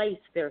what place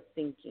they're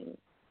thinking.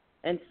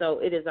 And so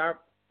it is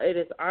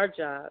our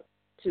job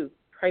to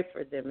pray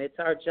for them. It's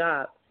our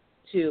job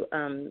to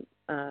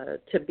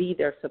be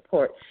their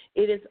support.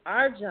 It is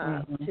our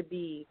job to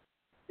be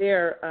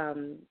their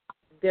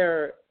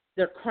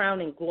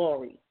crowning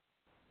glory.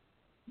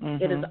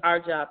 It is our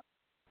job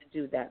to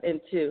do that and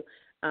to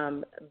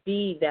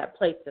be that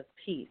place of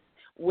peace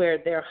where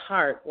their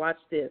heart, watch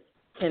this,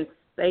 can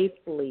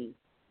safely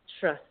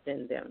trust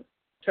in them,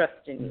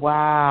 trust in you.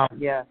 Wow,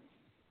 yes.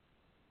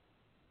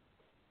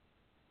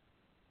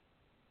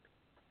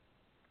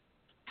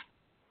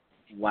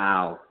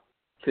 Wow.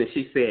 Since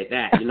she said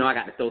that, I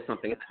got to throw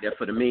something out there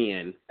for the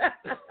men.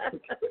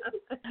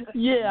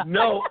 Yeah.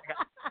 No, I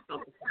got to throw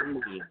something for the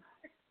men.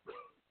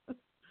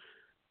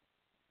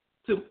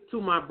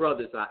 To my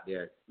brothers out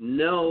there,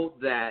 know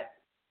that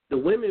the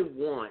women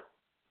want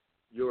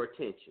your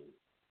attention.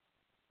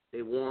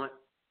 They want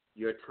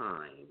your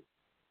time.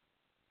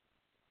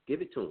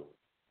 Give it to them.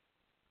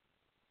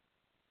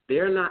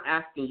 They're not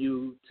asking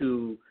you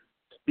to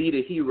be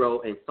the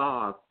hero and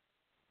solve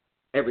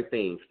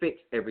everything, fix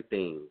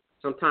everything.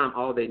 Sometimes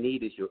all they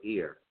need is your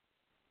ear.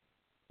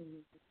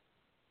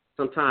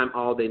 Sometimes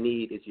all they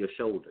need is your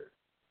shoulder.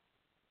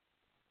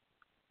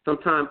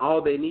 Sometimes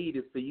all they need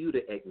is for you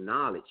to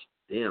acknowledge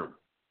them.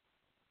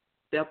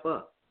 Step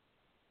up.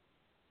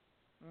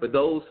 For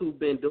those who've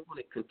been doing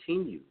it,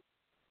 continue.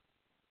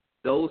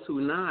 Those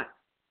who not,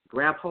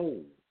 grab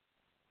hold.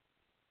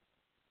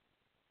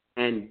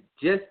 And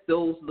just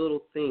those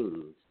little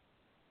things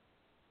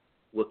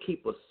will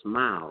keep a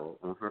smile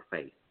on her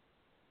face.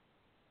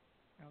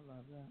 I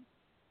love that.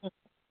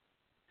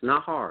 It's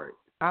not hard.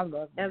 I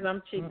love that. As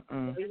I'm cheating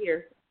over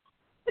here.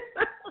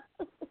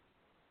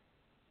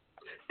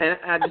 And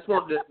I just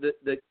want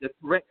to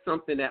correct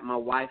something that my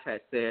wife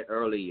had said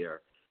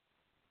earlier.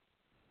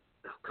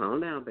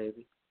 Calm down,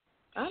 baby.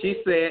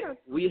 She said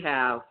we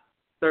have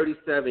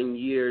 37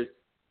 years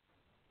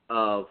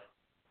of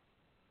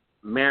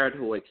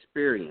marital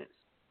experience.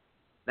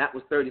 That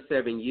was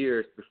 37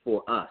 years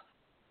before us.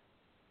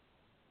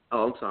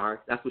 Oh, I'm sorry.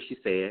 That's what she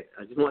said.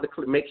 I just wanted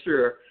to make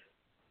sure.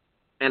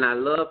 And I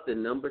love the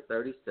number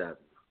 37.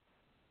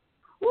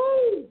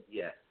 Woo!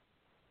 Yes.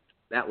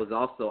 That was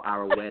also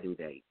our wedding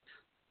date.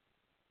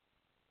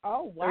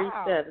 Oh,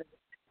 wow. 37.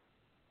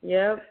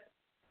 Yep.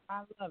 I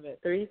love it.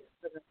 37.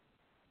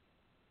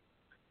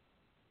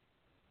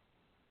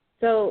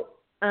 So,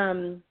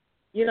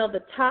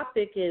 the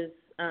topic is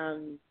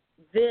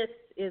this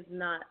is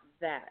not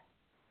that.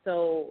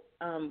 So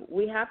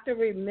we have to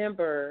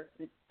remember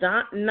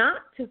not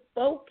to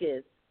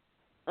focus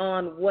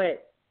on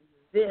what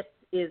this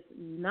is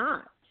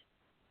not,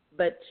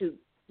 but to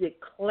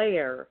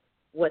declare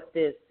what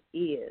this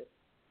is.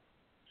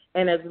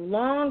 And as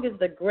long as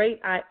the great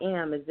I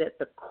am is at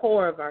the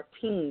core of our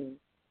team,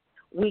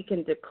 we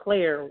can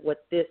declare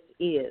what this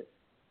is.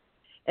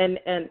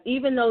 And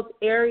even those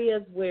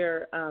areas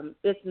where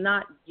it's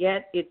not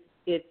yet,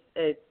 it's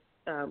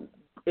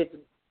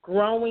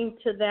growing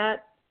to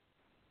that,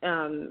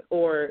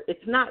 or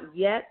it's not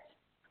yet,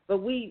 but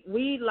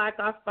we like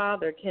our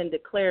Father can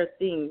declare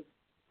things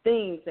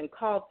and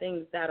call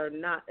things that are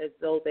not as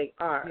though they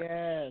are.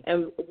 Yes.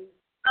 And we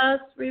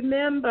must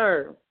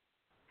remember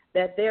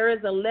that there is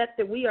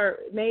that we are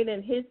made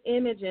in His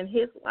image and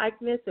His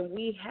likeness, and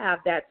we have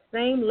that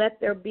same let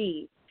there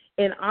be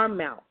in our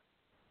mouth.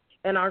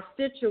 And our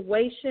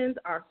situations,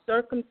 our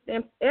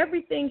circumstance,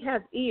 everything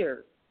has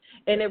ears.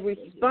 And it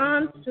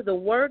responds to the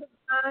word of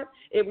God.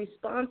 It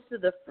responds to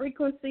the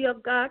frequency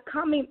of God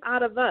coming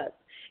out of us.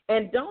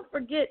 And don't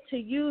forget to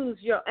use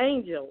your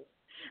angels,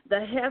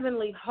 the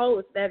heavenly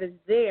host that is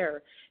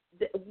there,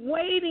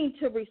 waiting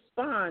to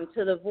respond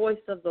to the voice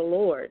of the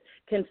Lord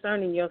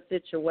concerning your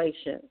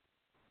situation.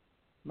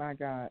 My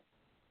God.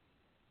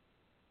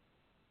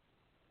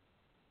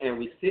 And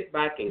we sit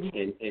back and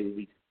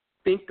we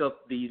think of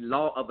the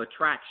law of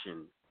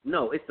attraction.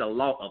 No, it's the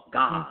law of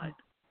God.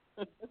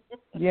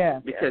 Yeah.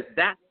 Because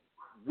that's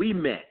we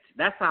met.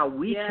 That's how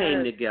we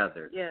came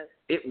together. Yes.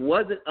 It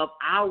wasn't of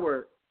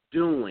our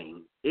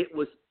doing. It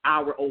was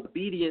our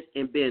obedience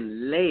and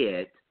being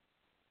led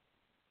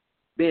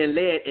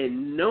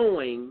and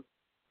knowing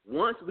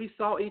once we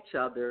saw each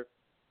other,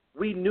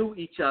 we knew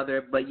each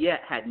other, but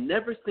yet had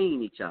never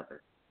seen each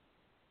other.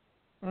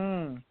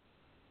 Mm.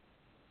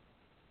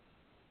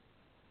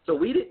 So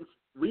we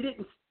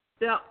didn't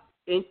step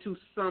into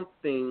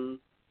something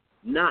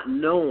not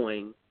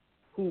knowing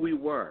who we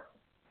were.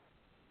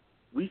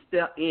 We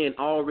stepped in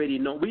already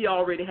know. We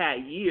already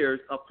had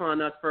years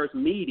upon us first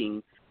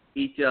meeting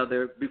each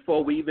other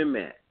before we even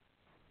met.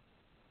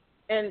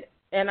 And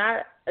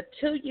I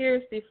 2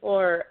 years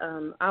before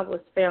I was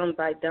found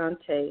by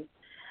Dante,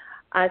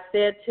 I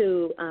said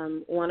to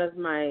one of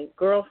my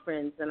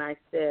girlfriends, and I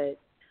said,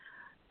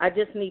 I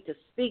just need to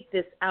speak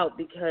this out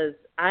because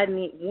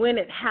when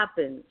it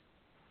happens,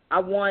 I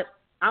want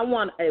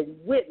a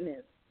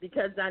witness,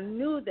 because I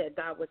knew that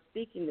God was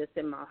speaking this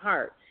in my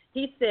heart.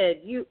 He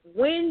said,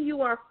 when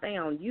you are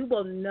found, you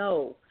will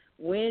know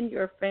when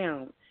you're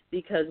found,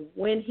 because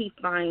when he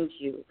finds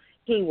you,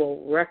 he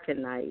will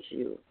recognize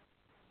you.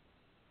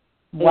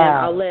 Wow. And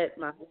I'll let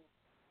my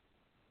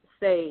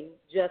say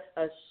just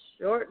a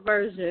short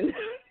version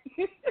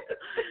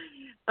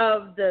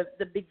of the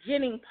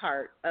beginning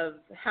part of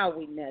how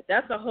we met.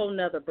 That's a whole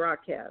nother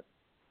broadcast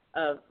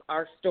of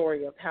our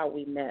story of how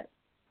we met.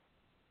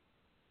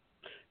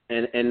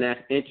 And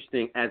that's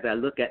interesting as I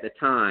look at the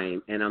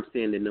time, and I'm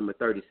seeing the number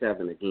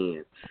 37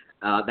 again.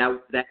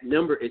 That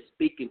number is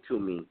speaking to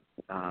me.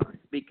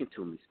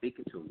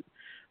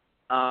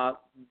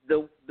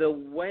 The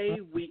way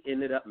we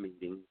ended up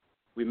meeting,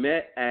 we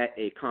met at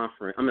a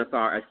conference.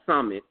 A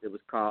summit. It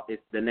was called.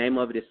 The name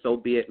of it is So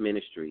Be It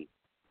Ministry.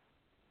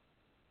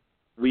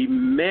 We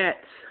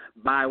met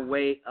by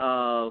way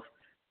of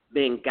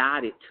being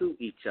guided to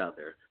each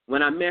other.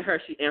 When I met her,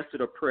 she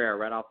answered a prayer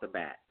right off the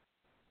bat.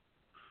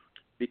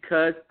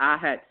 Because I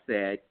had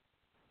said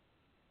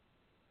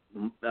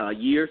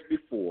years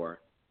before,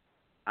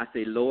 I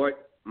say, Lord,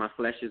 my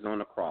flesh is on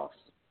the cross.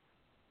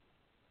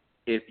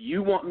 If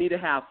you want me to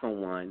have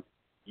someone,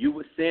 you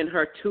would send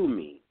her to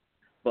me,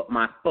 but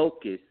my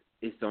focus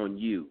is on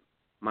you.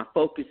 My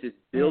focus is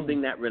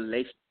building that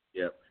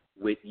relationship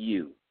with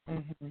you.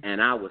 Mm-hmm.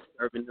 And I was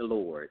serving the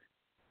Lord.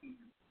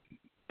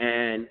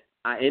 And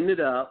I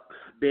ended up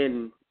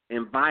being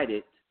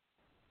invited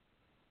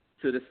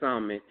to the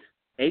summit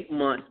 8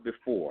 months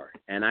before,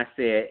 and I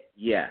said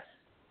yes.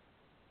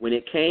 When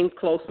it came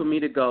close for me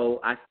to go,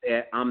 I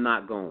said, I'm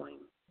not going.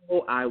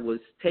 So I was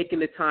taking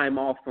the time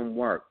off from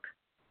work.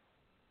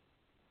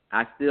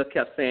 I still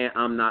kept saying,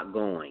 I'm not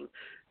going.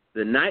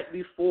 The night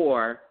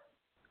before,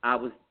 I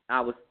was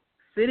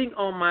sitting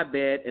on my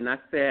bed, and I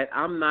said,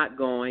 I'm not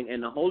going,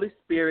 and the Holy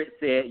Spirit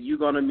said, you're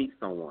going to meet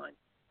someone.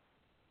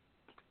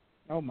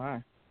 Oh,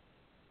 my.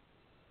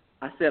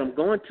 I said, I'm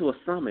going to a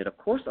summit. Of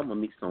course I'm going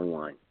to meet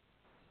someone.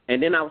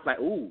 And then I was like,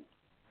 ooh,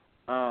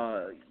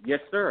 yes,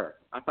 sir.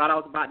 I thought I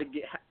was about to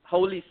get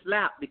holy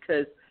slapped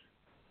because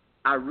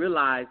I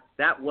realized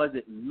that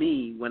wasn't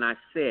me when I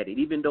said it.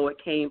 Even though it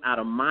came out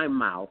of my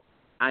mouth,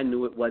 I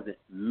knew it wasn't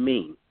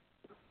me.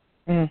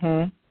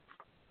 Mm-hmm.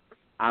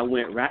 I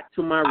went right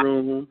to my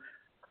room,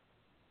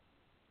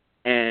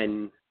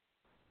 and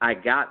I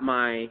got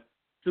my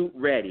suit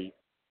ready.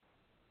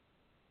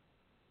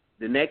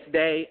 The next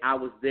day, I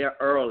was there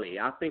early.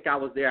 I think I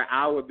was there an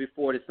hour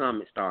before the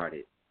summit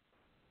started.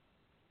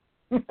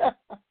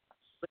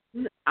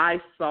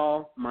 I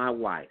saw my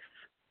wife.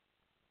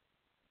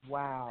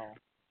 Wow.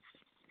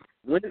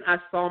 When I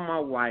saw my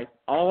wife,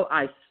 all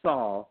I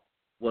saw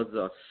was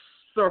a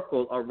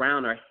circle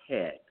around her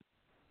head.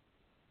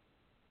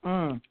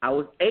 I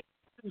was able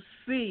to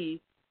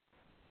see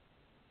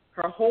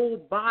her whole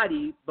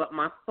body, but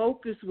my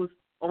focus was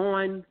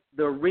on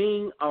the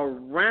ring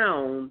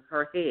around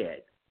her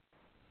head.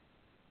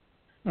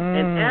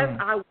 And as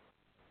I was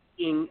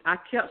looking, I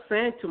kept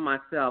saying to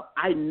myself,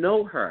 I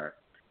know her,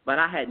 but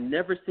I had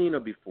never seen her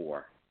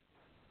before.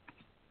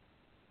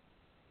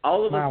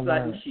 All of a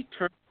sudden, she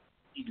turned,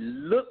 she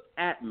looked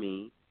at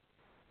me,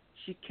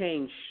 she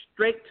came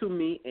straight to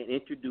me and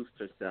introduced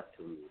herself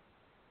to me.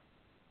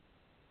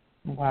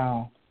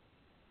 Wow.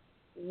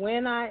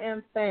 When I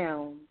am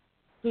found,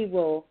 he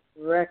will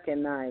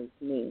recognize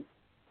me.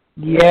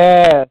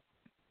 Yes.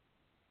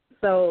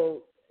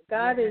 So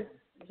God is,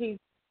 he's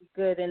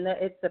good, and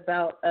it's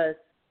about us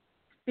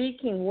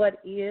speaking what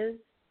is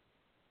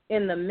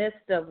in the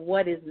midst of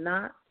what is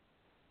not,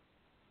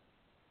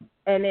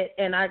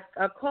 And I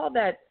call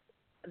that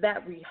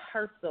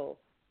rehearsal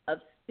of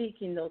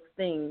speaking those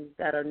things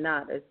that are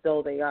not as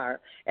though they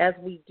are. As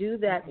we do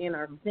that in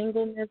our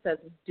singleness, as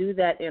we do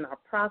that in our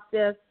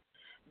process,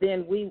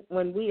 then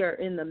when we are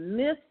in the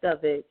midst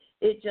of it,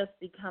 it just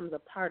becomes a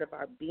part of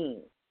our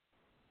being.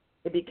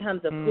 It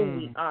becomes of who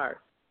we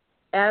are.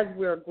 As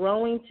we're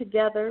growing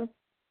together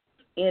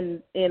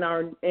in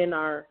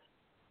our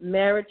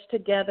marriage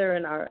together,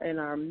 in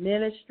our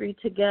ministry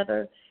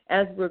together,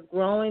 as we're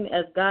growing,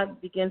 as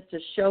God begins to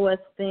show us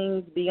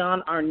things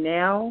beyond our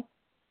now,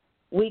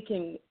 we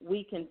can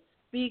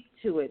speak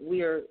to it.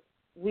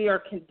 We are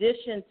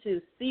conditioned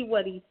to see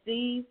what He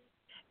sees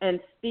and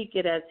speak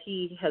it as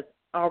He has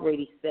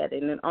already said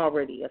it and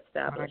already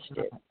established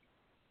it.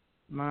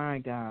 My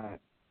God.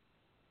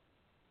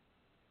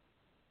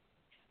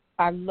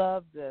 I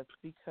love this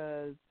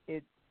because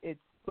it's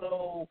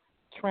so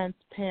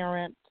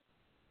transparent,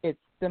 it's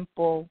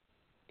simple,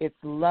 it's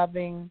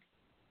loving,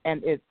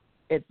 and it's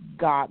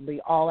godly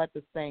all at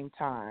the same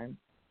time.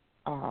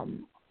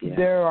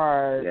 There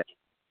are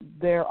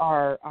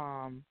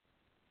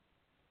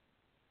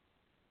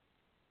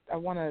I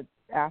want to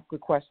ask a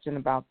question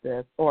about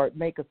this, or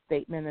make a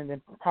statement and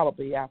then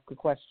probably ask a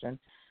question.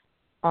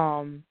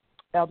 Elder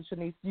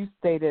Shanice, you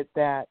stated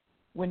that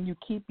when you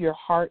keep your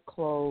heart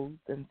closed,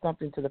 and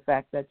something to the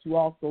fact that you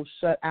also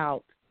shut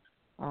out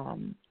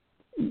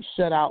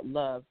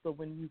love. So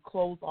when you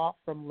close off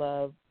from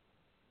love,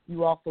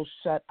 you also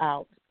shut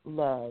out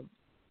love.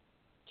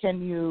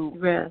 Can you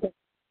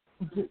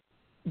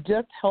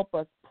just help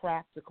us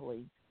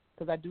practically,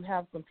 because I do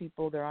have some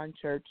people that are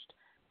unchurched,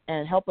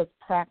 and help us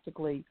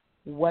practically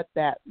what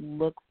that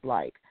looks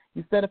like.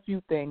 You said a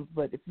few things,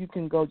 but if you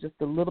can go just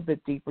a little bit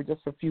deeper,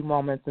 just for a few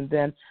moments, and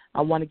then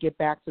I want to get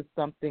back to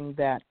something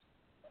that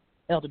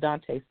Elder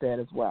Dante said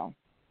as well.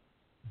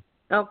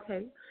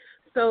 Okay.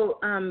 So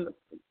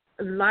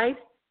life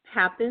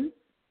happens.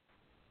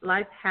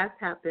 Life has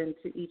happened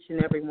to each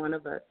and every one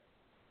of us,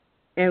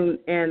 and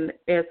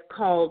has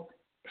caused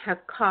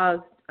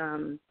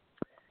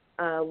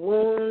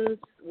wounds.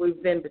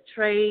 We've been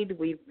betrayed.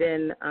 We've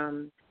been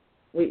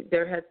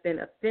there has been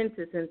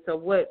offenses, and so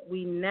what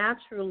we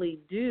naturally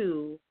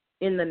do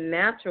in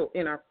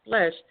our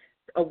flesh,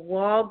 a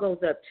wall goes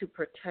up to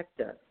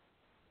protect us.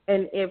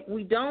 And if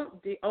we don't,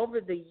 over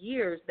the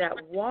years, that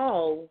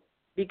wall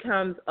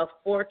becomes a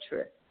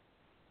fortress.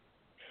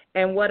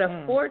 And what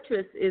a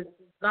fortress is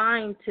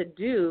designed to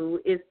do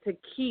is to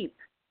keep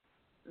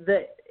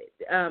the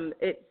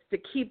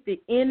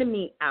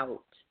enemy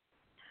out,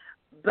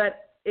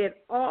 but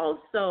it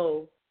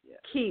also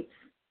keeps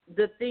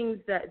the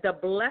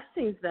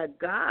blessings that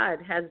God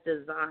has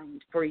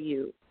designed for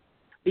you,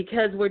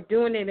 because we're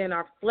doing it in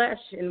our flesh,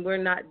 and we're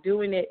not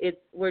doing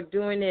it. We're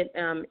doing it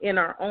in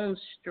our own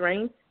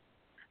strength.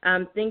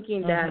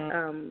 Thinking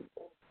that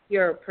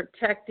you're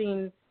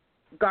protecting,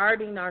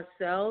 guarding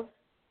ourselves.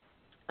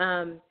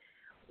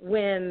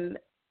 When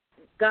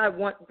God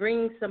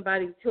brings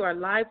somebody to our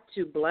life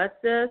to bless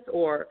us,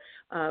 or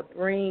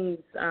brings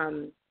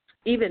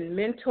even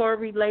mentor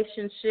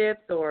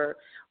relationships, or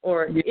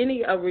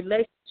any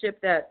relationship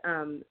that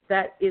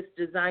is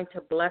designed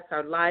to bless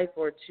our life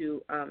or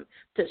to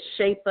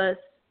shape us,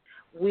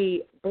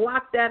 we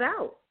block that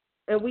out,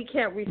 and we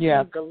can't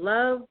receive the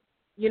love.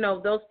 You know,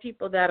 those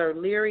people that are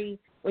leery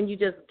when you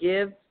just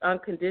give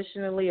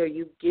unconditionally, or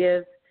you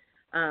give,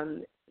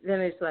 then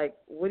it's like,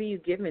 what are you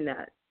giving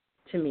that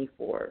to me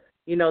for?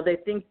 You know, they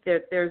think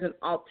that there's an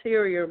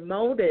ulterior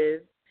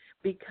motive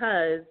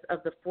because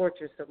of the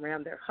fortress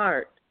around their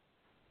heart.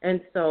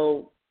 And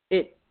so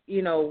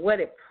what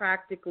it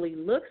practically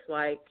looks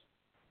like,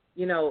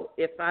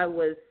 if I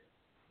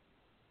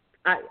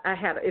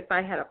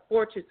had a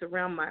fortress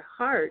around my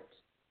heart,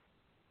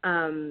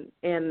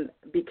 and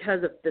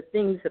because of the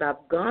things that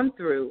I've gone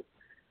through,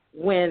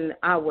 when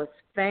I was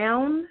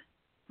found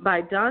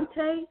by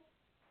Dante,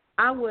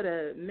 I would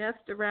have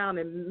messed around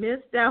and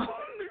missed out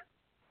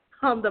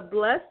on the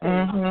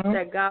blessing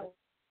that God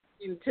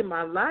into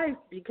my life,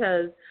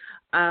 because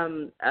I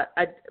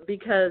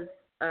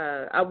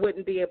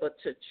wouldn't be able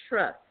to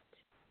trust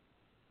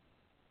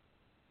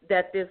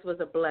that this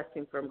was a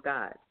blessing from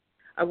God.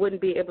 I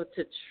wouldn't be able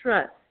to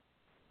trust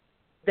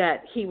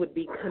that He would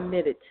be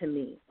committed to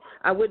me.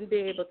 I wouldn't be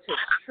able to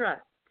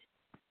trust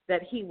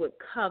that He would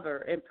cover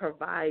and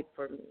provide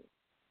for me.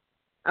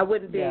 I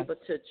wouldn't be able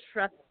to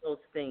trust those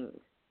things.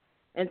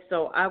 And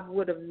so I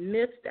would have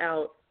missed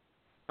out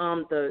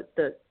on the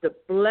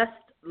blessed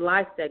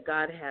life that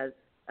God has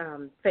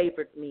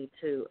favored me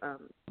to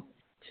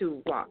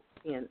walk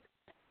in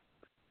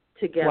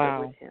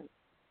together with Him.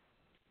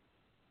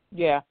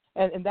 Yeah,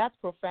 and that's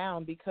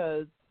profound,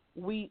 because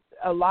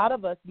a lot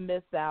of us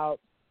miss out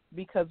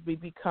because we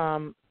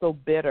become so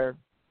bitter,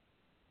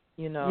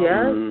 Yes.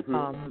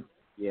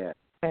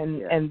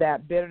 And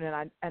that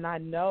bitterness, and I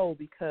know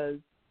because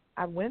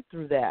I went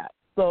through that.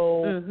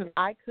 So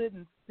I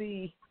couldn't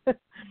see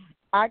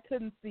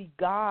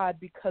God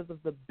because of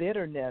the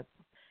bitterness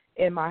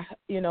in my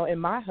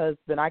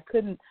husband. I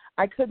couldn't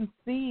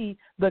see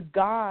the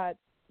God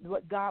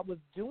what God was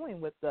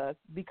doing with us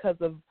because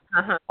of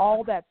Uh-huh.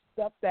 all that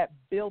stuff that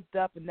built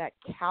up in that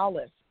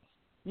callus,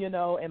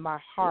 in my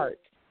heart.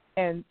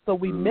 And so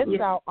we miss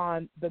out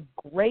on the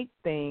great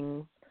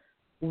things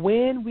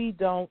when we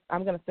don't,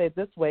 I'm going to say it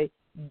this way,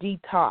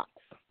 detox.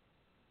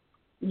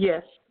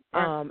 Yes,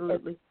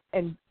 absolutely.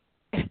 And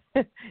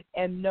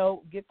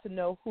get to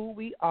know who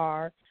we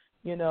are,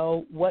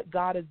 what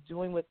God is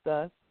doing with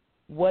us,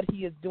 what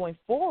He is doing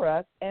for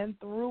us and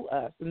through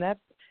us. And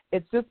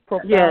it's just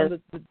profound,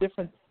 the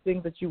different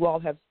things that you all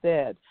have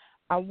said.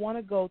 I want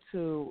to go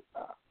to,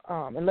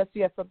 unless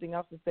you have something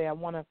else to say, I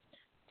want to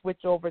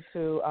switch over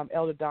to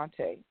Elder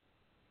Dante.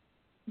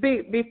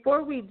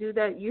 Before we do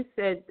that, you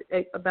said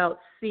about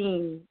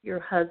seeing your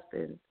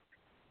husband,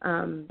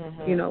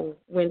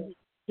 when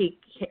he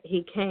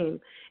came.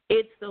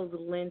 It's those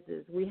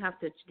lenses. We have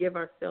to give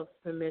ourselves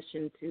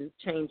permission to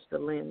change the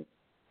lens.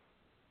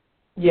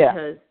 Yeah.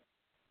 Because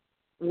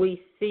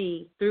we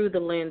see through the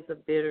lens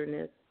of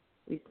bitterness.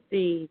 We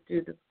see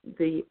through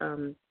the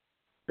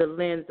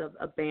lens of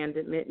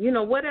abandonment.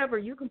 Whatever,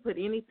 you can put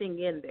anything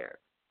in there.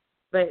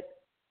 But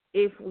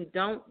if we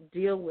don't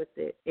deal with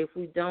it, if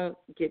we don't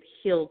get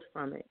healed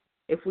from it,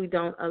 if we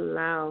don't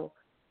allow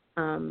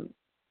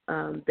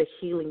the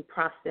healing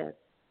process,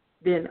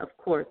 then of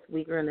course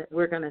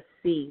we're gonna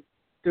see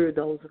through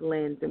those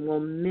lenses, and we'll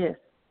miss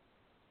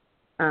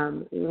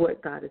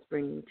what God is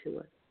bringing to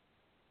us.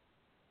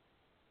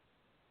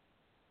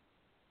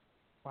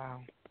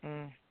 Wow.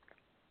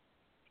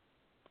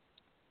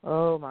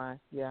 Oh my,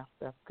 yeah,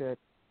 that's good.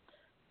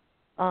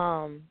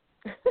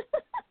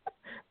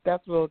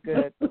 That's real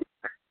good.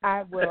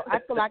 I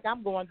feel like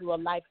I'm going through a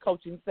life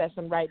coaching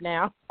session right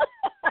now.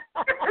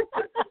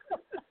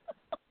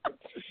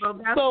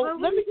 So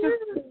let me just.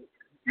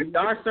 You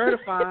are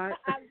certified.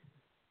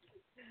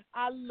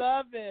 I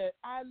love it.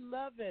 I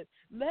love it.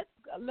 Let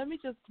me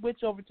just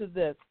switch over to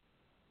this.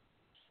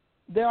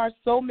 There are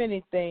so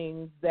many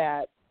things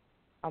that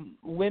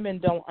women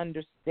don't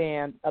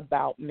understand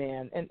about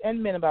men,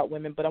 and men about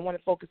women, but I want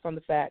to focus on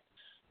the fact,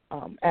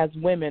 as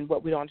women,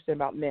 what we don't understand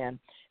about men.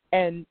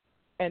 And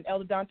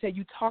Elder Dante,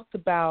 you talked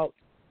about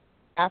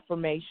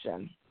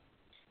affirmation.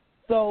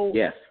 So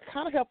yes,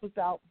 kind of help us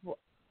out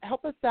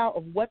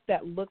of what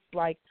that looks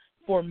like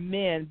for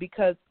men,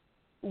 because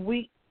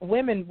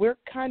women, we're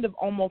kind of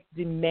almost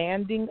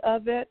demanding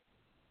of it.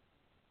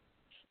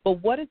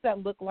 But what does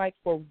that look like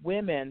for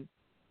women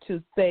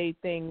to say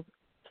things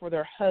for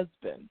their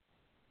husband?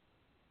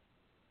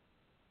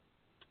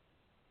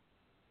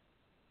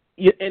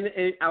 Yeah,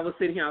 and I was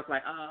sitting here, I was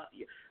like,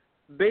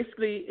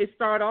 basically, it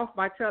started off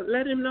by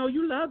let him know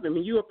you love him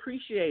and you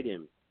appreciate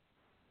him.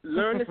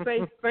 Learn to say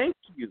thank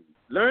you.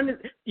 Learn to,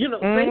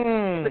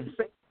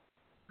 say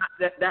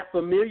that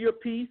familiar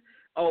piece.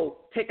 Oh,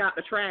 take out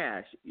the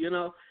trash.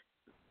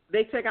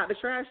 They take out the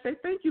trash. Say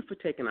thank you for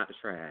taking out the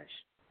trash.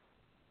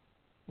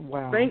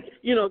 Wow.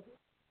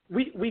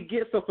 We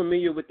get so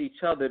familiar with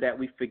each other that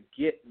we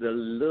forget the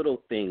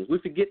little things. We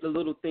forget the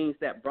little things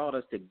that brought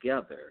us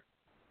together.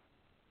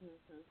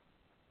 Mm-hmm.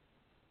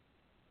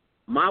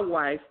 My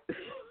wife,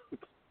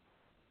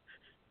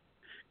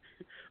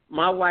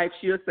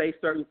 she'll say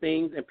certain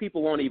things and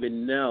people won't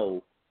even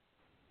know.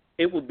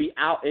 It will be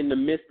out in the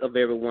midst of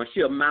everyone.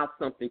 She'll mouth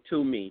something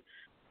to me,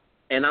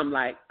 and I'm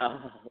like,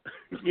 oh,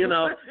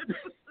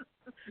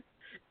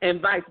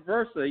 and vice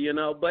versa,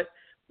 But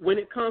when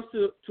it comes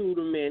to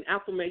the men,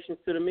 affirmations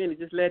to the men,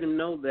 just let him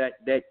know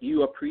that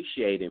you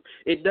appreciate him.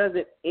 It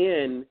doesn't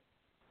end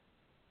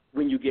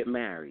when you get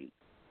married.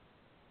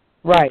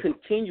 Right.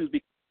 It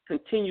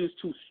continues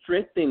to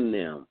strengthen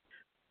them,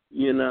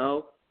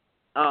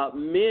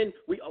 Men,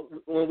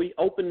 when we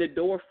open the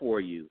door for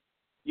you,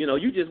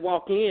 you just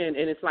walk in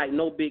and it's like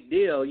no big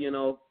deal,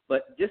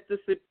 But just to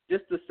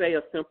say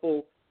a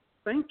simple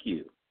thank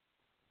you,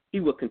 he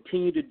will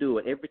continue to do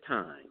it every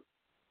time.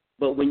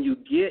 But when you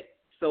get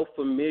so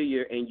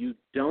familiar and you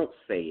don't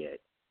say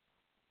it,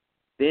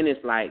 then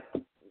it's like,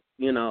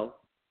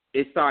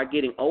 it starts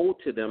getting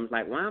old to them. It's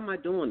like, why am I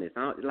doing this?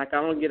 I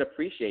don't get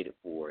appreciated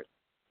for it.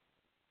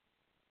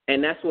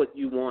 And that's what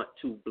you want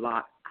to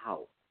block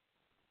out.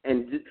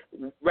 And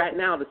right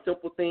now, the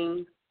simple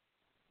things,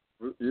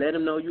 let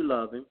him know you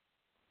love him.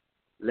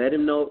 Let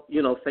him know,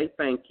 say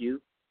thank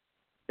you,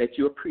 that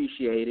you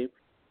appreciate him.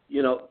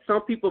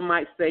 Some people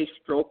might say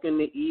stroking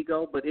the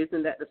ego, but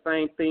isn't that the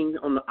same thing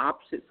on the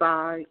opposite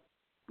side?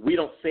 We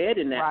don't say it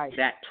in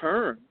that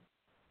term,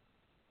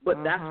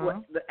 but that's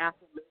what the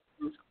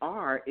affirmations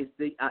are, is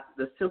the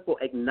simple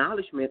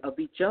acknowledgement of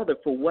each other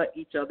for what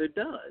each other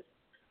does.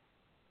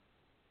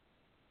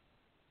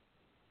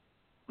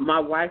 My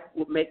wife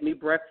would make me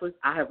breakfast.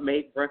 I have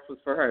made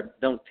breakfast for her.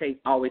 Don't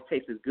always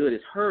taste as good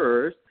as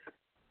hers.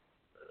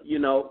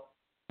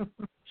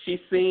 She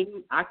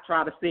sings. I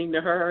try to sing to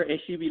her, and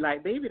she be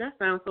like, "Baby, that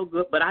sounds so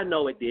good," but I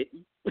know it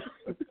didn't.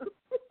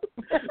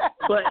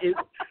 But it's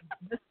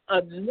just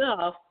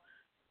enough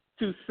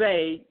to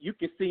say you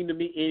can sing to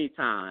me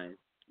anytime.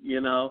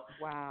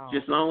 Wow.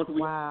 Just as long as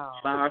we by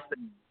ourselves.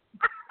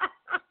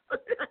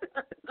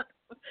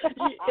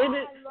 And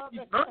I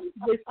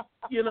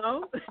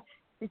love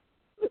it.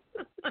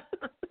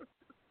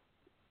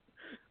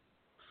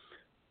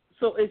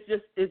 So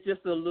it's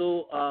just a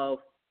little of,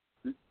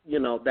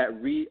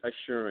 that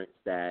reassurance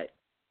that,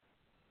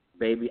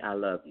 baby, I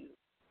love you.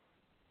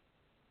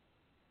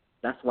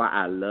 That's why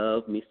I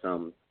love me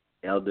some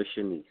Elder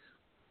Shanice.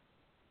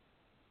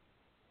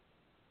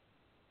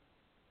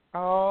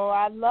 Oh,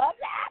 I love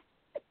that.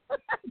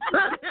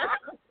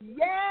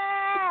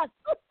 Yes.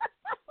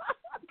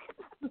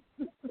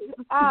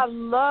 I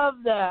love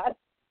that.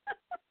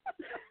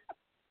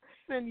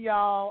 Listen,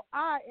 y'all,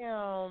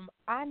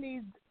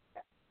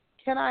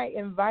 can I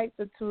invite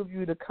the two of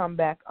you to come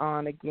back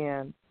on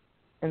again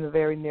in the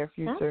very near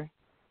future?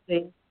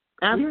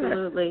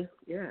 Absolutely.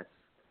 Yes.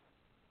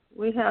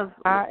 We have,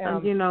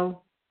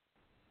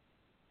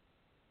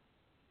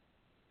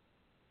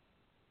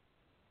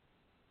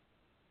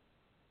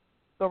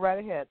 Go right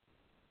ahead.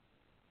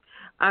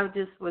 I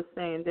just was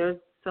saying there's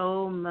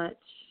so much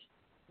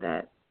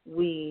that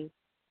we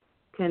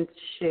can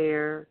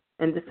share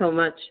and so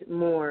much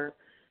more.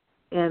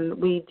 And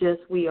we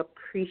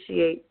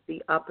appreciate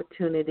the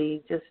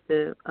opportunity just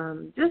to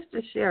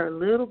share a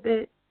little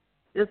bit,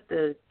 just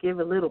to give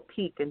a little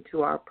peek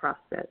into our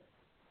process.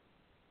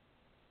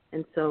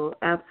 And so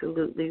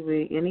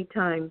absolutely,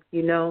 anytime,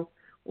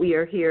 we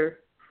are here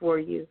for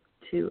you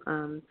to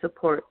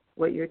support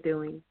what you're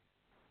doing.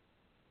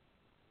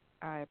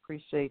 I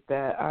appreciate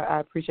that.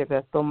 I appreciate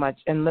that so much.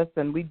 And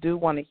listen, we do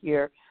want to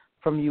hear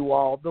from you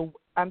all.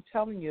 I'm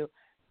telling you,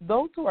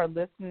 those who are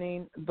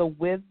listening, the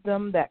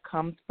wisdom that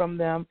comes from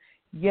them,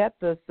 yet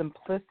the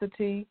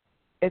simplicity,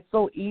 it's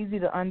so easy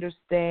to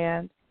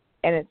understand,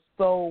 and it's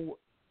so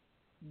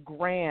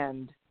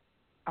grand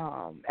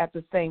at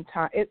the same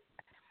time.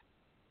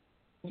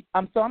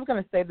 I'm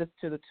going to say this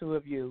to the two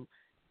of you.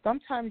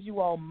 Sometimes you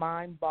all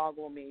mind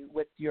boggle me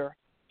with your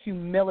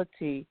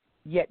humility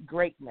yet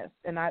greatness.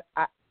 And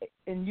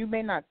and you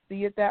may not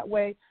see it that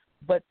way,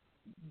 but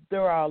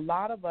there are a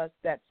lot of us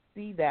that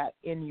see that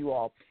in you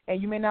all.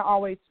 And you may not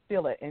always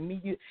feel it,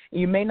 and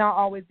you may not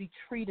always be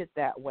treated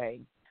that way.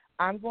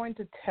 I'm going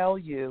to tell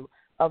you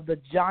of the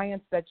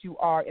giants that you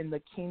are in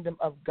the kingdom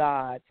of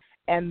God,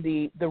 and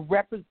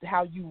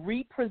how you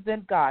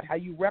represent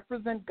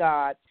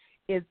God,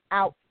 is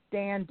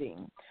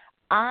outstanding.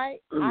 I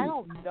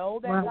don't know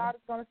that God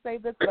is going to say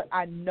this, but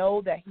I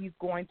know that he's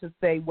going to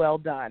say, well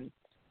done.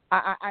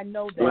 I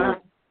know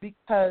that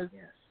because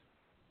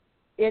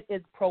it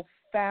is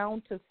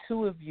profound to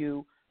two of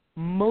you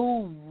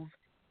move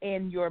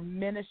in your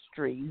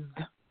ministries.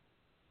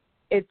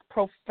 It's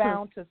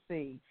profound to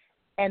see.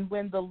 And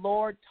when the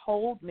Lord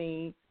told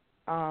me,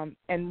 and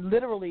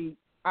literally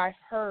I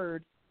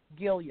heard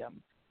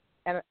Gilliam,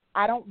 and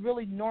I don't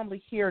really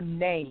normally hear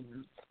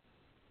names,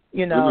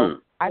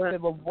 I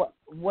said, well,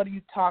 what are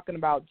you talking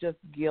about, just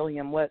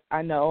Gilliam? What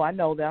I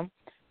know them.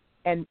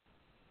 And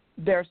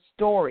their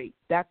story,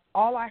 that's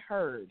all I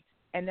heard.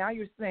 And now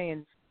you're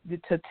saying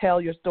to tell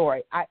your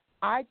story.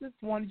 I just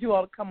wanted you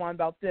all to come on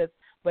about this,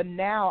 but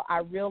now I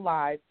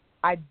realize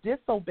I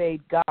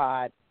disobeyed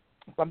God.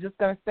 So I'm just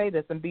going to say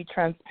this and be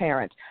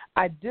transparent.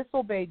 I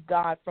disobeyed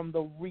God from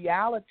the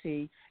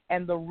reality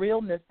and the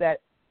realness that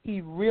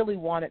he really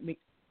wanted me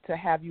to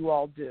have you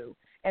all do.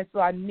 And so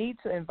I need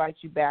to invite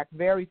you back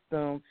very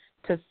soon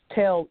to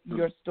tell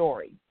your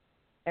story.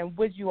 And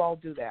would you all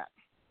do that?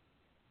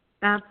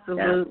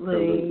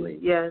 Absolutely.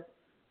 Yes.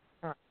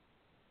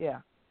 Yeah.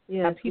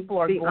 Yes. And people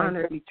are going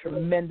to be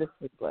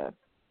tremendously blessed.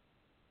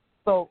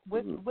 So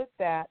with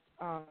that,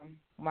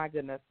 my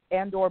goodness,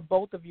 and or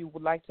both of you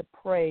would like to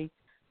pray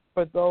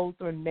for those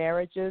who are in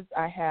marriages.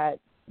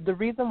 The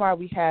reason why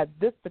we had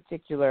this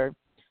particular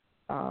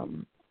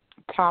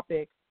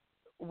topic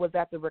was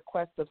at the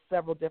request of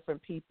several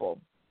different people.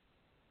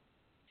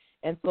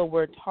 And so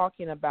we're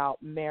talking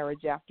about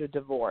marriage after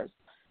divorce.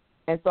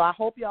 And so I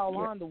hope y'all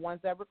are on the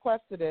ones that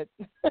requested it.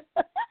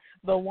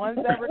 The ones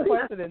that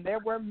requested it, and there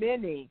were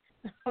many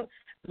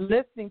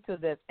listening to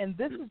this. And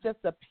this is just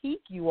a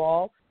peek, you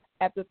all,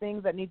 at the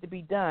things that need to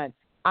be done.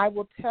 I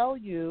will tell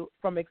you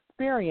from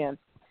experience,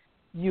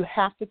 you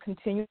have to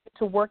continue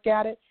to work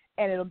at it,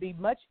 and it'll be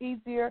much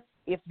easier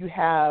if you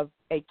have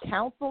a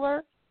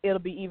counselor. It'll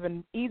be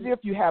even easier if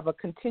you have a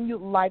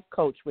continued life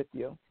coach with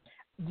you.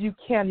 You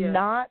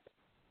cannot,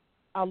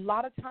 a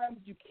lot of times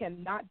you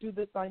cannot do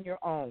this on your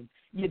own.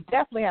 You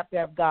definitely have to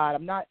have God.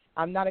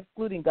 I'm not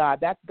excluding God.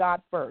 That's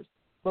God first.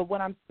 But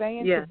what I'm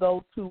saying to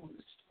those who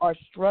are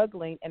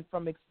struggling and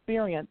from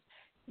experience,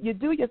 you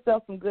do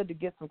yourself some good to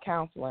get some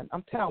counseling.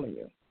 I'm telling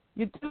you.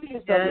 You do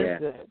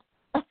yourself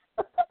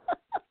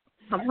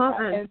some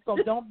good. And so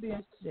don't be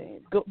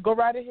ashamed. Go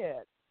right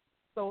ahead.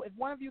 So if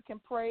one of you can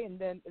pray, and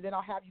then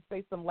I'll have you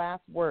say some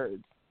last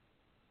words.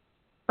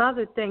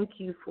 Father, thank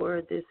you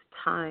for this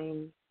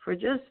time, for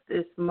just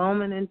this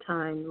moment in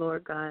time,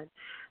 Lord God.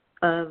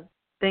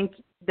 Thank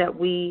you that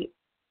we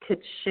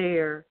could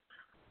share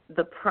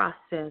the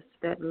process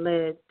that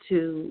led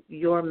to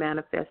your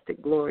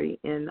manifested glory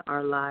in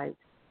our lives.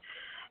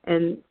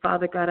 And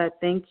Father God, I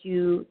thank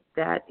you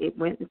that it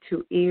went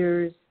into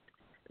ears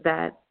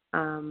that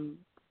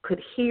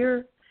could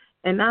hear,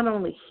 and not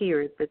only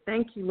hear it, but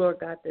thank you, Lord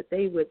God, that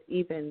they would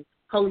even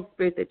Holy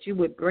Spirit, that you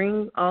would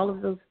bring all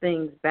of those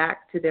things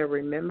back to their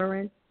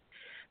remembrance,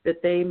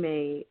 that they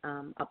may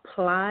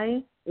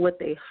apply what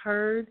they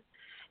heard.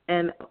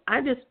 And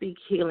I just speak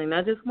healing.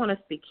 I just want to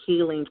speak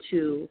healing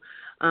to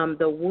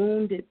the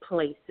wounded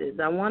places.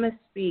 I want to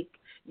speak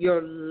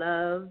your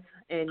love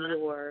and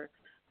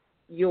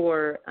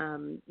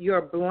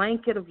your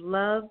blanket of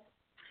love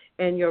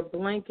and your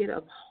blanket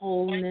of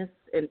wholeness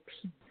and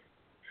peace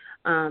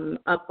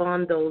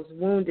upon those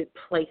wounded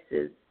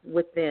places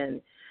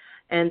within.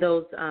 And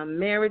those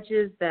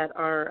marriages that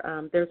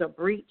are, there's a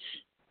breach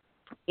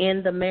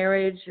in the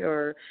marriage,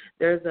 or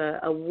there's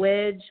a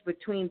wedge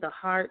between the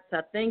hearts.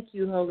 I thank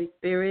you, Holy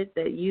Spirit,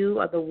 that you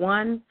are the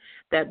one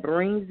that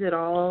brings it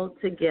all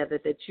together,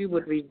 that you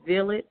would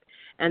reveal it,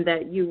 and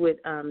that you would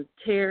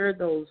tear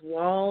those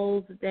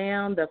walls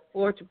down, the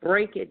force,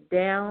 break it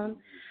down,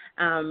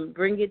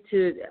 bring it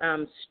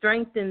to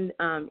strengthen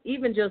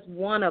even just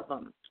one of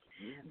them,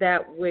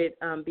 that would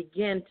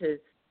begin to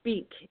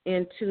speak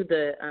into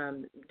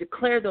the,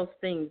 declare those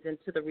things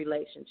into the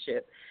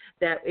relationship,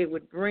 that it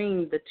would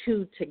bring the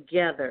two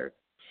together,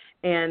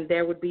 and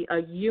there would be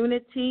a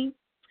unity,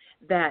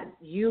 that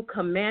you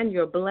command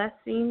your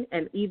blessing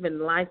and even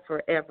life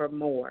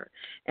forevermore.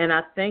 And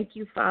I thank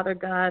you, Father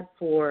God,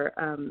 for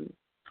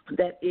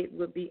that it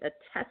would be a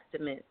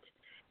testament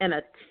and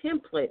a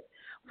template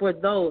for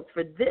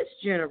this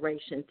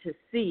generation to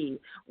see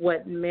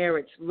what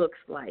marriage looks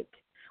like.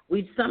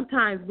 We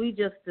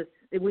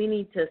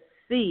need to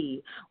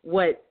see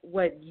what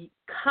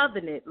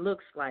covenant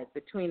looks like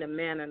between a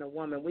man and a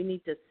woman. We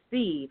need to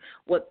see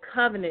what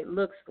covenant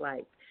looks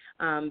like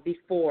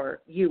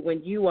before you,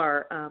 when you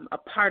are a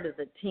part of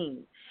the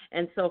team.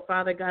 And so,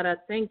 Father God, I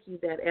thank you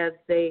that as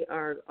they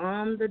are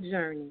on the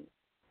journey,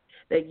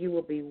 that you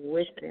will be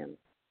with them,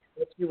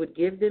 that you would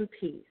give them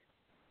peace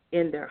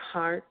in their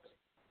heart,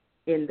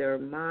 in their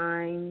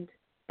mind,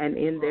 and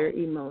in their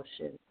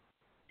emotions.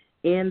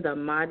 In the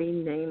mighty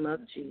name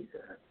of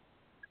Jesus.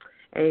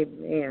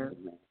 Amen.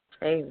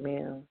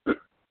 Amen.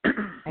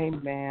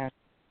 Amen.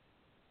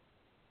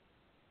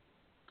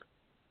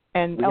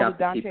 And Elder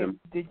Dante,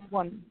 did you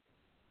want to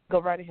go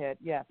right ahead?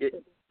 Yes.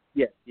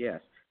 Yes.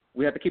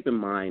 We have to keep in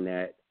mind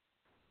that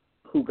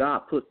who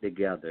God put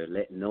together,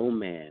 let no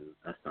man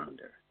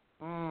asunder.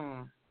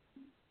 Mm.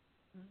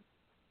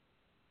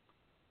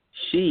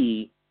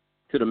 She,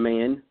 to the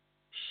man,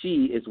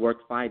 she is worth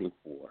fighting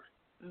for.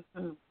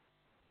 Mm-hmm.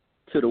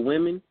 To the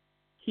women,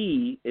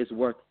 he is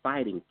worth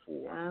fighting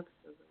for.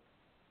 Absolutely.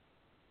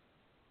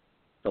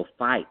 So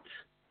fight.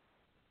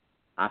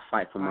 I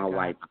fight for my Okay.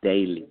 wife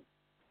daily,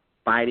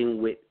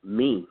 fighting with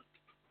me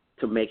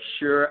to make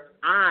sure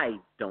I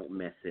don't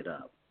mess it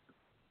up.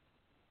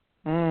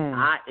 Mm.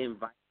 I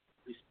invite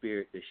the Holy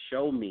Spirit to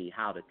show me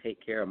how to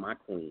take care of my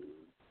queen,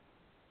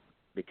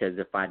 because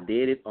if I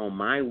did it on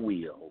my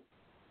will,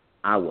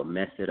 I would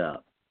mess it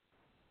up.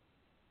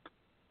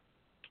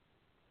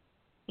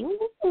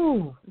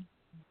 Ooh.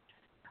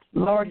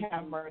 Lord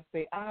have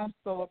mercy. I'm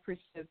so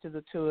appreciative to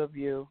the two of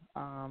you,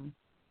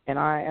 and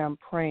I am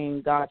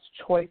praying God's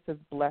choicest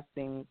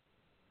blessings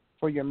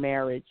for your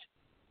marriage.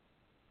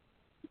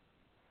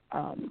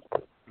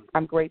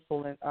 I'm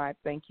grateful, and I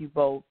thank you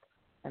both,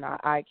 and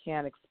I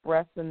can't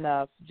express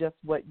enough just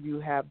what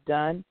you have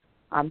done.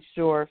 I'm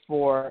sure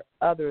for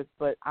others,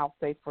 but I'll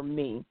say for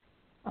me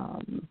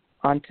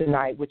on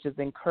tonight, which is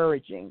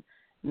encouraging.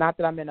 Not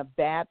that I'm in a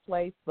bad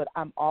place, but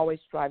I'm always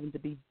striving to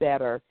be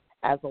better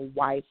as a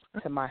wife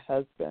to my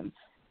husband.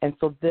 And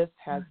so this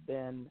has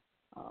been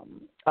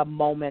a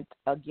moment,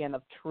 again,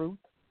 of truth.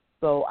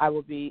 So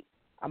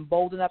I'm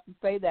bold enough to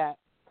say that.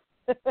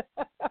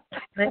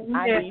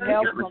 I need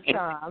help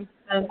sometimes.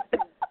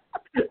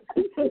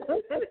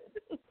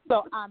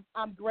 So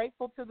I'm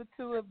grateful to the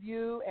two of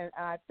you, and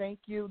I thank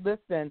you.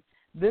 Listen,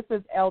 this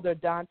is Elder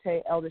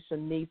Dante, Elder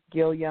Shanice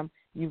Gilliam.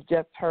 You've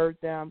just heard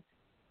them.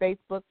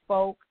 Facebook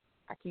folk,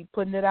 I keep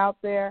putting it out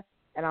there,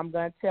 and I'm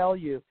going to tell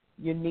you,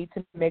 you need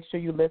to make sure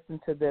you listen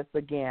to this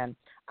again.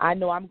 I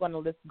know I'm going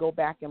to go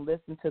back and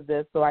listen to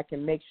this so I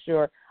can make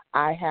sure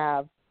I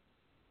have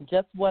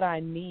just what I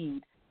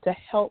need to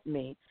help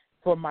me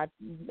for my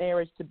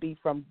marriage to be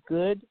from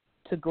good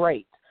to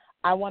great.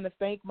 I want to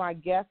thank my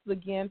guests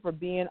again for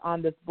being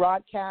on this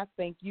broadcast.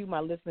 Thank you, my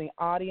listening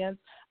audience.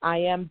 I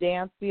am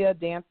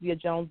Dancia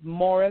Jones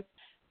Morris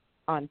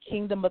on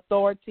Kingdom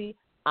Authority.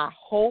 I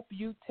hope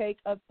you take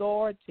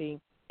authority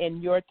in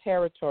your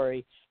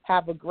territory.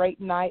 Have a great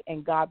night,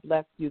 and God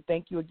bless you.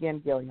 Thank you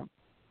again, Gilliam.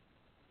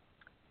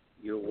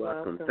 You're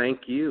welcome.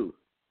 Thank you.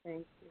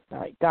 Thank you. All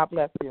right. God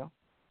bless you.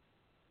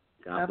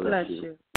 God bless you.